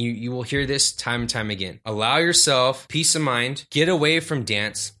you. And you will hear this time and time again. Allow yourself peace of mind, get away from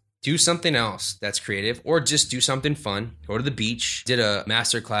dance, do something else that's creative, or just do something fun. Go to the beach. Did a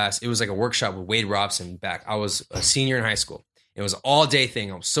master class. It was like a workshop with Wade Robson back. I was a senior in high school. It was an all-day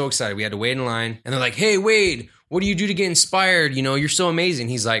thing. I was so excited. We had to wait in line. And they're like, hey, Wade, what do you do to get inspired? You know, you're so amazing.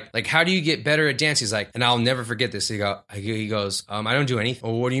 He's like, how do you get better at dance? He's like, and I'll never forget this. He goes, I don't do anything.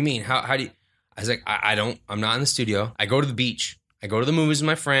 Well, what do you mean? How do you? I was like, I'm not in the studio. I go to the beach. I go to the movies with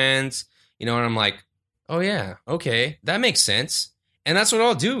my friends, you know, and I'm like, oh yeah, okay, that makes sense. And that's what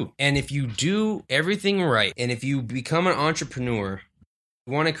I'll do. And if you do everything right, and if you become an entrepreneur,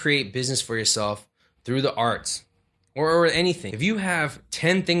 you want to create business for yourself through the arts, or anything. If you have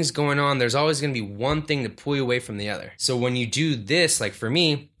 10 things going on, there's always going to be one thing to pull you away from the other. So when you do this, like for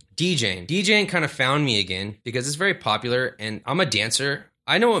me, DJing kind of found me again because it's very popular and I'm a dancer.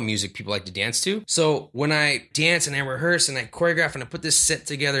 I know what music people like to dance to. So when I dance and I rehearse and I choreograph and I put this set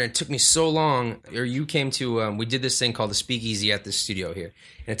together, it took me so long, or you came to, we did this thing called the Speakeasy at the studio here.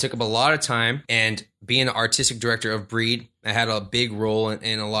 And it took up a lot of time. And being the artistic director of Breed, I had a big role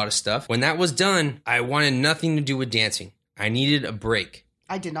in a lot of stuff. When that was done, I wanted nothing to do with dancing. I needed a break.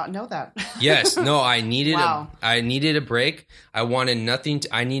 I did not know that. Yes, no, I needed Wow. I needed a break. I wanted nothing.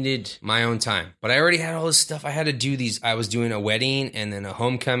 I needed my own time. But I already had all this stuff. I had to do these. I was doing a wedding and then a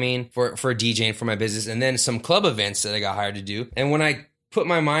homecoming for DJing for my business, and then some club events that I got hired to do. And when I put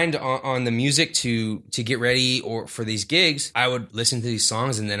my mind on the music to get ready or for these gigs, I would listen to these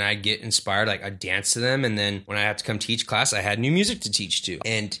songs and then I'd get inspired. Like I'd dance to them. And then when I had to come teach class, I had new music to teach to.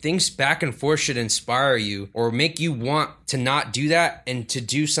 And things back and forth should inspire you or make you want to not do that and to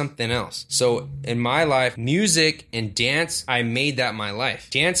do something else. So in my life, music and dance, I made that my life.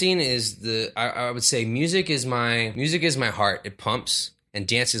 Dancing is I would say music is my heart. It pumps, and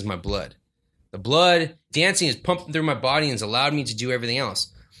dance is my blood. The blood, dancing is pumping through my body and has allowed me to do everything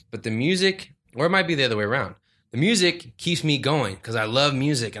else. But the music, or it might be the other way around. The music keeps me going because I love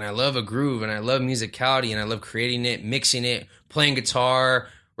music and I love a groove and I love musicality and I love creating it, mixing it, playing guitar,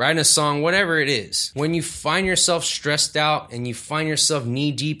 writing a song, whatever it is. When you find yourself stressed out and you find yourself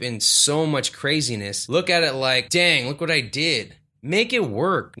knee deep in so much craziness, look at it like, dang, look what I did. Make it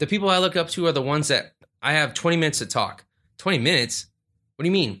work. The people I look up to are the ones that I have 20 minutes to talk. 20 minutes? What do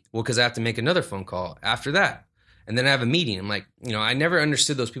you mean? Well, because I have to make another phone call after that. And then I have a meeting. I'm like, I never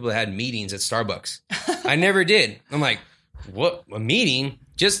understood those people that had meetings at Starbucks. I never did. I'm like, what? A meeting?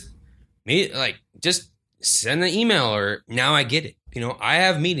 Just send an email, or now I get it. I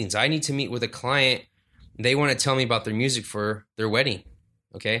have meetings. I need to meet with a client. They want to tell me about their music for their wedding.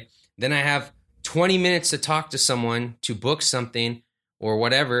 Okay. Then I have 20 minutes to talk to someone to book something or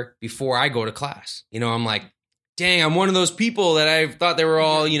whatever before I go to class. I'm like, dang, I'm one of those people that I thought they were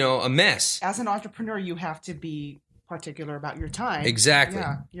all, a mess. As an entrepreneur, you have to be particular about your time. Exactly.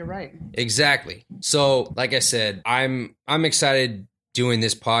 Yeah, you're right. Exactly. So, like I said, I'm excited doing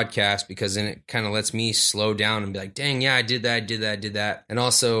this podcast because then it kind of lets me slow down and be like, dang, yeah, I did that. And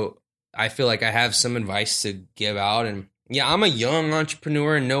also, I feel like I have some advice to give out. And yeah, I'm a young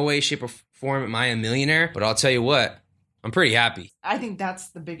entrepreneur. In no way, shape, or form am I a millionaire. But I'll tell you what, I'm pretty happy. I think that's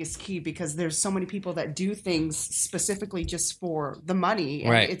the biggest key because there's so many people that do things specifically just for the money.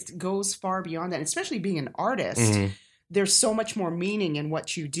 And Right. it goes far beyond that, and especially being an artist. Mhm. There's so much more meaning in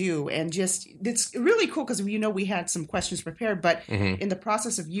what you do. And just, it's really cool because, we had some questions prepared, but in the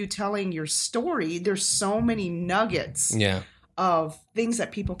process of you telling your story, there's so many nuggets Yeah. of things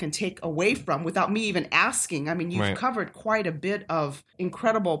that people can take away from without me even asking. I mean, you've Right. covered quite a bit of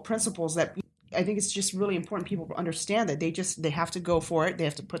incredible principles that I think it's just really important people understand that they have to go for it. They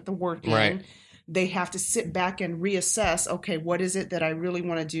have to put the work in. Right. They have to sit back and reassess, okay, what is it that I really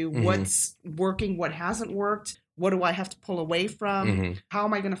want to do? What's working? What hasn't worked? What do I have to pull away from? How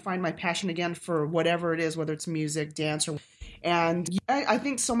am I going to find my passion again for whatever it is, whether it's music, dance, or... And I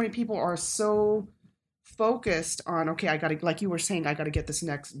think so many people are so focused on, okay, I got to, like you were saying, I got to get this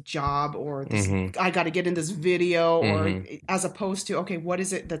next job, or this, I got to get in this video, or as opposed to, okay, what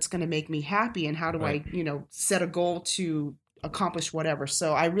is it that's going to make me happy, and how do I, set a goal to accomplish whatever.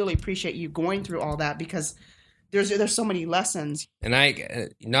 So I really appreciate you going through all that because there's so many lessons. And I,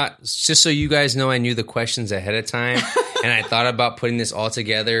 not just so you guys know, I knew the questions ahead of time, and I thought about putting this all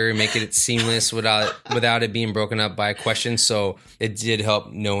together, making it seamless without it being broken up by questions. So it did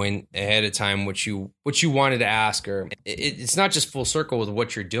help knowing ahead of time what you wanted to ask, or it's not just full circle with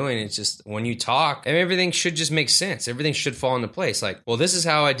what you're doing. It's just when you talk, everything should just make sense. Everything should fall into place. Like, well, this is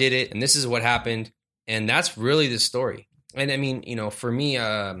how I did it, and this is what happened, and that's really the story. And I mean, for me,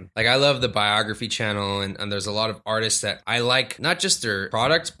 like I love the biography channel, and there's a lot of artists that I like, not just their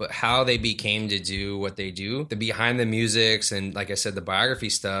product, but how they became to do what they do, the behind the musics, and like I said, the biography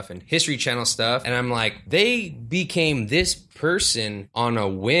stuff and History Channel stuff. And I'm like, they became this person on a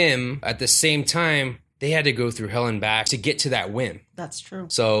whim. At the same time, they had to go through hell and back to get to that whim. That's true.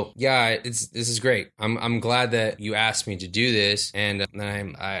 So yeah, this is great. I'm glad that you asked me to do this, and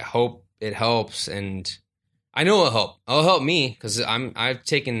I hope it helps. And I know it'll help me because I've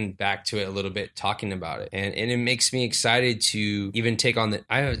taken back to it a little bit talking about it, and it makes me excited to even take on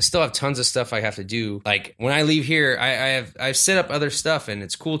I still have tons of stuff I have to do. Like when I leave here, I've set up other stuff, and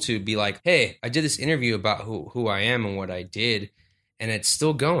it's cool to be like, hey, I did this interview about who I am and what I did, and it's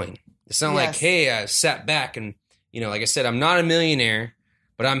still going. It's not like, hey, I sat back and, like I said, I'm not a millionaire,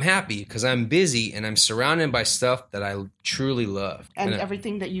 but I'm happy because I'm busy and I'm surrounded by stuff that I truly love. And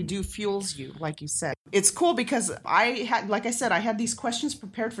everything that you do fuels you, like you said. It's cool because I had these questions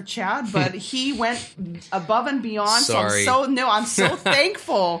prepared for Chad, but he went above and beyond. Sorry. So I'm so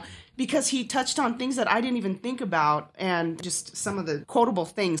thankful because he touched on things that I didn't even think about, and just some of the quotable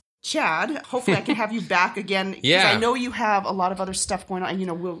things. Chad, hopefully I can have you back again. Yeah. I know you have a lot of other stuff going on,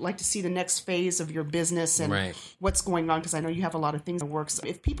 and we'll like to see the next phase of your business and what's going on, because I know you have a lot of things in the works.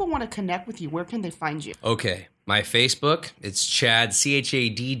 If people want to connect with you, where can they find you? Okay. My Facebook, it's Chad,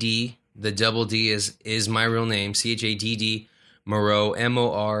 CHADD. The double D is my real name, CHADD Moreau,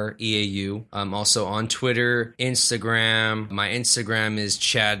 MOREAU. I'm also on Twitter, Instagram. My Instagram is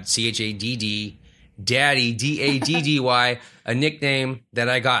Chad, CHADD. Daddy, DADDY, a nickname that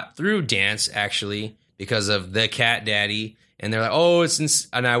I got through dance, actually, because of the Cat Daddy. And they're like,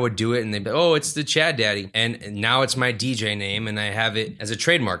 and I would do it, and they'd be, it's the Chad Daddy. And now it's my DJ name, and I have it as a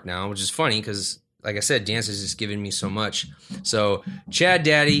trademark now, which is funny because, like I said, dance has just given me so much. So, Chad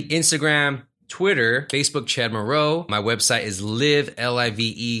Daddy, Instagram, Twitter, Facebook, Chad Moreau. My website is live,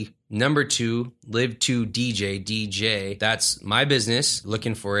 LIVE, Live to DJ. That's my business.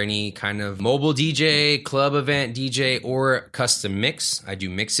 Looking for any kind of mobile DJ, club event DJ, or custom mix. I do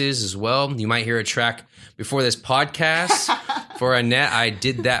mixes as well. You might hear a track before this podcast for Annette. I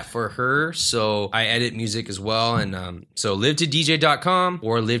did that for her. So I edit music as well. And so live2dj.com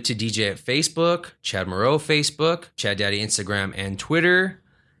or live to DJ at Facebook, Chad Moreau Facebook, Chad Daddy Instagram and Twitter.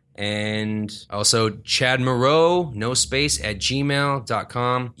 And also Chad Moreau, no space, at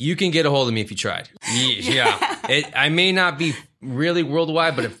gmail.com. You can get a hold of me if you tried. Yeah. I may not be really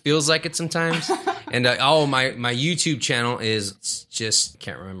worldwide, but it feels like it sometimes. And my YouTube channel is just,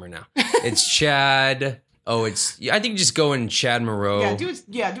 can't remember now. It's Chad. I think just go in Chad Moreau. Do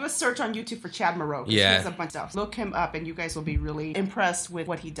a search on YouTube for Chad Moreau. Yeah. He has a bunch of stuff. Look him up and you guys will be really impressed with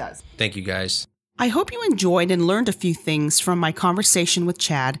what he does. Thank you guys. I hope you enjoyed and learned a few things from my conversation with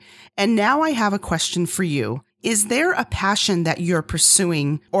Chad. And now I have a question for you. Is there a passion that you're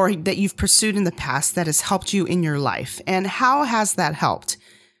pursuing or that you've pursued in the past that has helped you in your life? And how has that helped?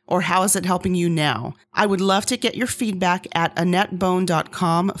 or how is it helping you now? I would love to get your feedback at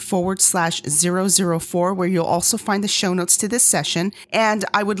AnnetteBone.com/004, where you'll also find the show notes to this session. And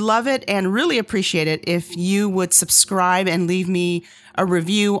I would love it and really appreciate it if you would subscribe and leave me a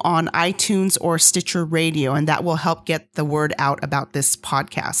review on iTunes or Stitcher Radio, and that will help get the word out about this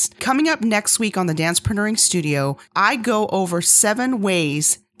podcast. Coming up next week on the Dancepreneuring Studio, I go over 7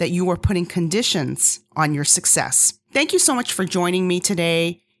 ways that you are putting conditions on your success. Thank you so much for joining me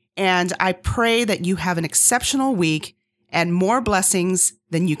today, and I pray that you have an exceptional week and more blessings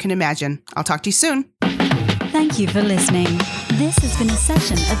than you can imagine. I'll talk to you soon. Thank you for listening. This has been a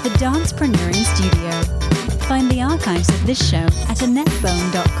session of the Dancepreneuring Studio. Find the archives of this show at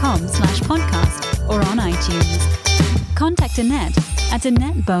AnnetteBone.com/podcast or on iTunes. Contact Annette at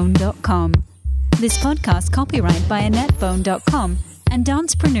AnnetteBone.com. This podcast copyright by AnnetteBone.com and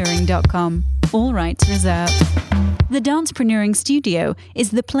Dancepreneuring.com. All rights reserved. The Dancepreneuring Studio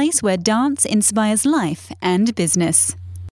is the place where dance inspires life and business.